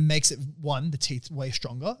 And it makes it, one, the teeth way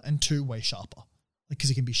stronger, and two, way sharper, like, because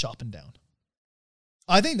it can be sharpened down.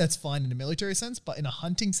 I think that's fine in a military sense, but in a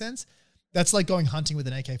hunting sense, that's like going hunting with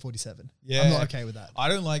an AK-47. Yeah. I'm not okay with that. I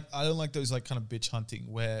don't like those like kind of bitch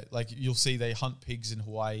hunting where like you'll see they hunt pigs in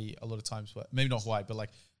Hawaii a lot of times, but maybe not Hawaii, but like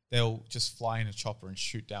they'll just fly in a chopper and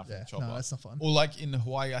shoot down from the chopper. No, that's not fun. Or like in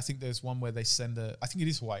Hawaii, I think there's one where they send I think it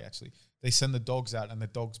is Hawaii actually. They send the dogs out, and the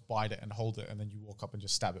dogs bite it and hold it, and then you walk up and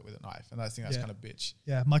just stab it with a knife. And I think that's kind of bitch.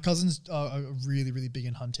 Yeah, my cousins are really, really big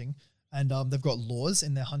in hunting, and they've got laws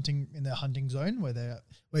in their hunting zone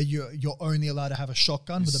where you're only allowed to have a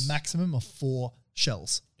shotgun with a maximum of 4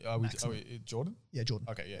 shells. Jordan? Yeah, Jordan.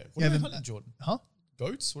 Okay, yeah. What do they hunt in Jordan? Huh?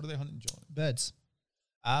 Goats? What do they hunt in Jordan? Birds.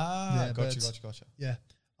 Gotcha. Yeah.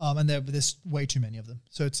 And there's way too many of them,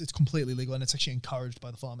 so it's completely legal, and it's actually encouraged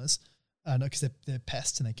by the farmers. Because they're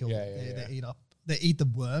pests and they kill. They eat the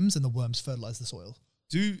worms, and the worms fertilize the soil.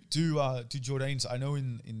 Do Jordanes? I know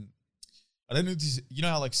in I don't know if this, you know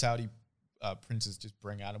how like Saudi princes just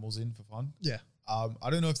bring animals in for fun. Yeah.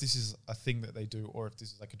 I don't know if this is a thing that they do, or if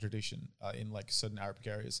this is like a tradition in like certain Arabic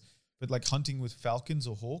areas. But like hunting with falcons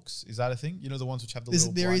or hawks, is that a thing? You know, the ones which have the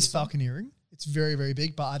little. There is falconeering. It's very, very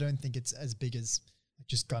big, but I don't think it's as big as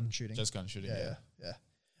just gun shooting. Just gun shooting. Yeah.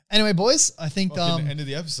 Anyway, boys, I think end of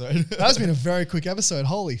the episode. That's been a very quick episode.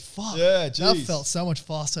 Holy fuck! Yeah, geez. That felt so much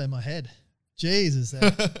faster in my head. Jesus,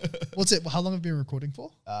 what's it? How long have we been recording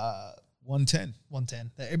for? 110.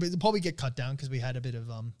 110. It'll probably get cut down because we had a bit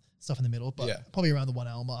of stuff in the middle, but probably around the 1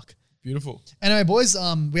 hour mark. Beautiful. Anyway, boys,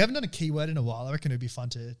 we haven't done a keyword in a while. I reckon it'd be fun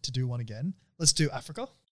to do one again. Let's do Africa.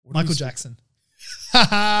 Michael Jackson.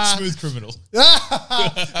 Smooth criminal.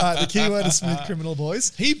 The keyword is smooth criminal,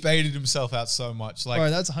 boys. He baited himself out so much. Like,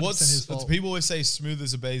 that's 100% his fault. People always say smooth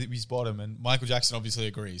as a baby's bottom, and Michael Jackson obviously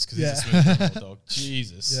agrees because he's a smooth criminal dog.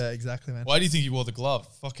 Jesus. Yeah, exactly, man. Why do you think he wore the glove?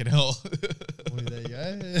 Fucking hell. Well, there you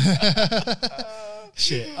go.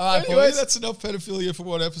 Shit. All right, Anyway, boys. that's enough pedophilia for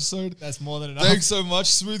one episode. That's more than enough. Thanks so much,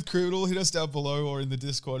 Smooth Criminal. Hit us down below or in the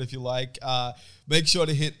Discord if you like. Make sure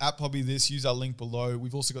to hit @PubbyThis. Use our link below.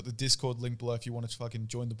 We've also got the Discord link below if you want to fucking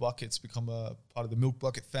join the buckets, become a part of the Milk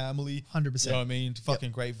Bucket family. 100%. You know what I mean?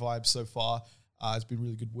 Fucking great vibes so far. It's been a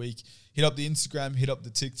really good week. Hit up the Instagram, hit up the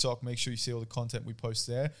TikTok. Make sure you see all the content we post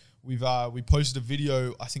there. We posted a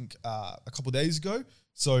video, I think, a couple of days ago.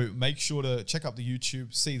 So make sure to check out the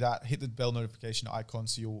YouTube, see that, hit the bell notification icon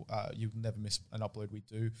so you'll never miss an upload we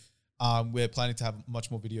do. We're planning to have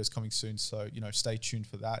much more videos coming soon, so stay tuned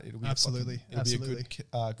for that. It'll be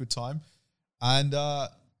a good time. And I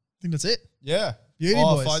think that's it. Yeah. Beauty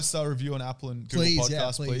boys. 5-star review on Apple and Google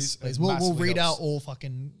Podcasts, please. We'll read out all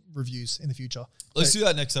fucking reviews in the future. Let's do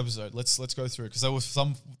that next episode. Let's go through it because there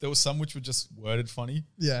was some which were just worded funny.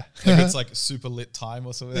 Yeah. Like it's like super lit time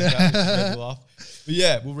or something like that. Which made me laugh. But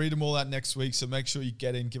yeah, we'll read them all out next week. So make sure you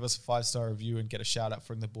get in, give us a 5-star review and get a shout out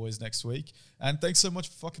from the boys next week. And thanks so much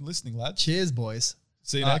for fucking listening, lads. Cheers, boys.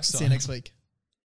 See you next time. See you next week.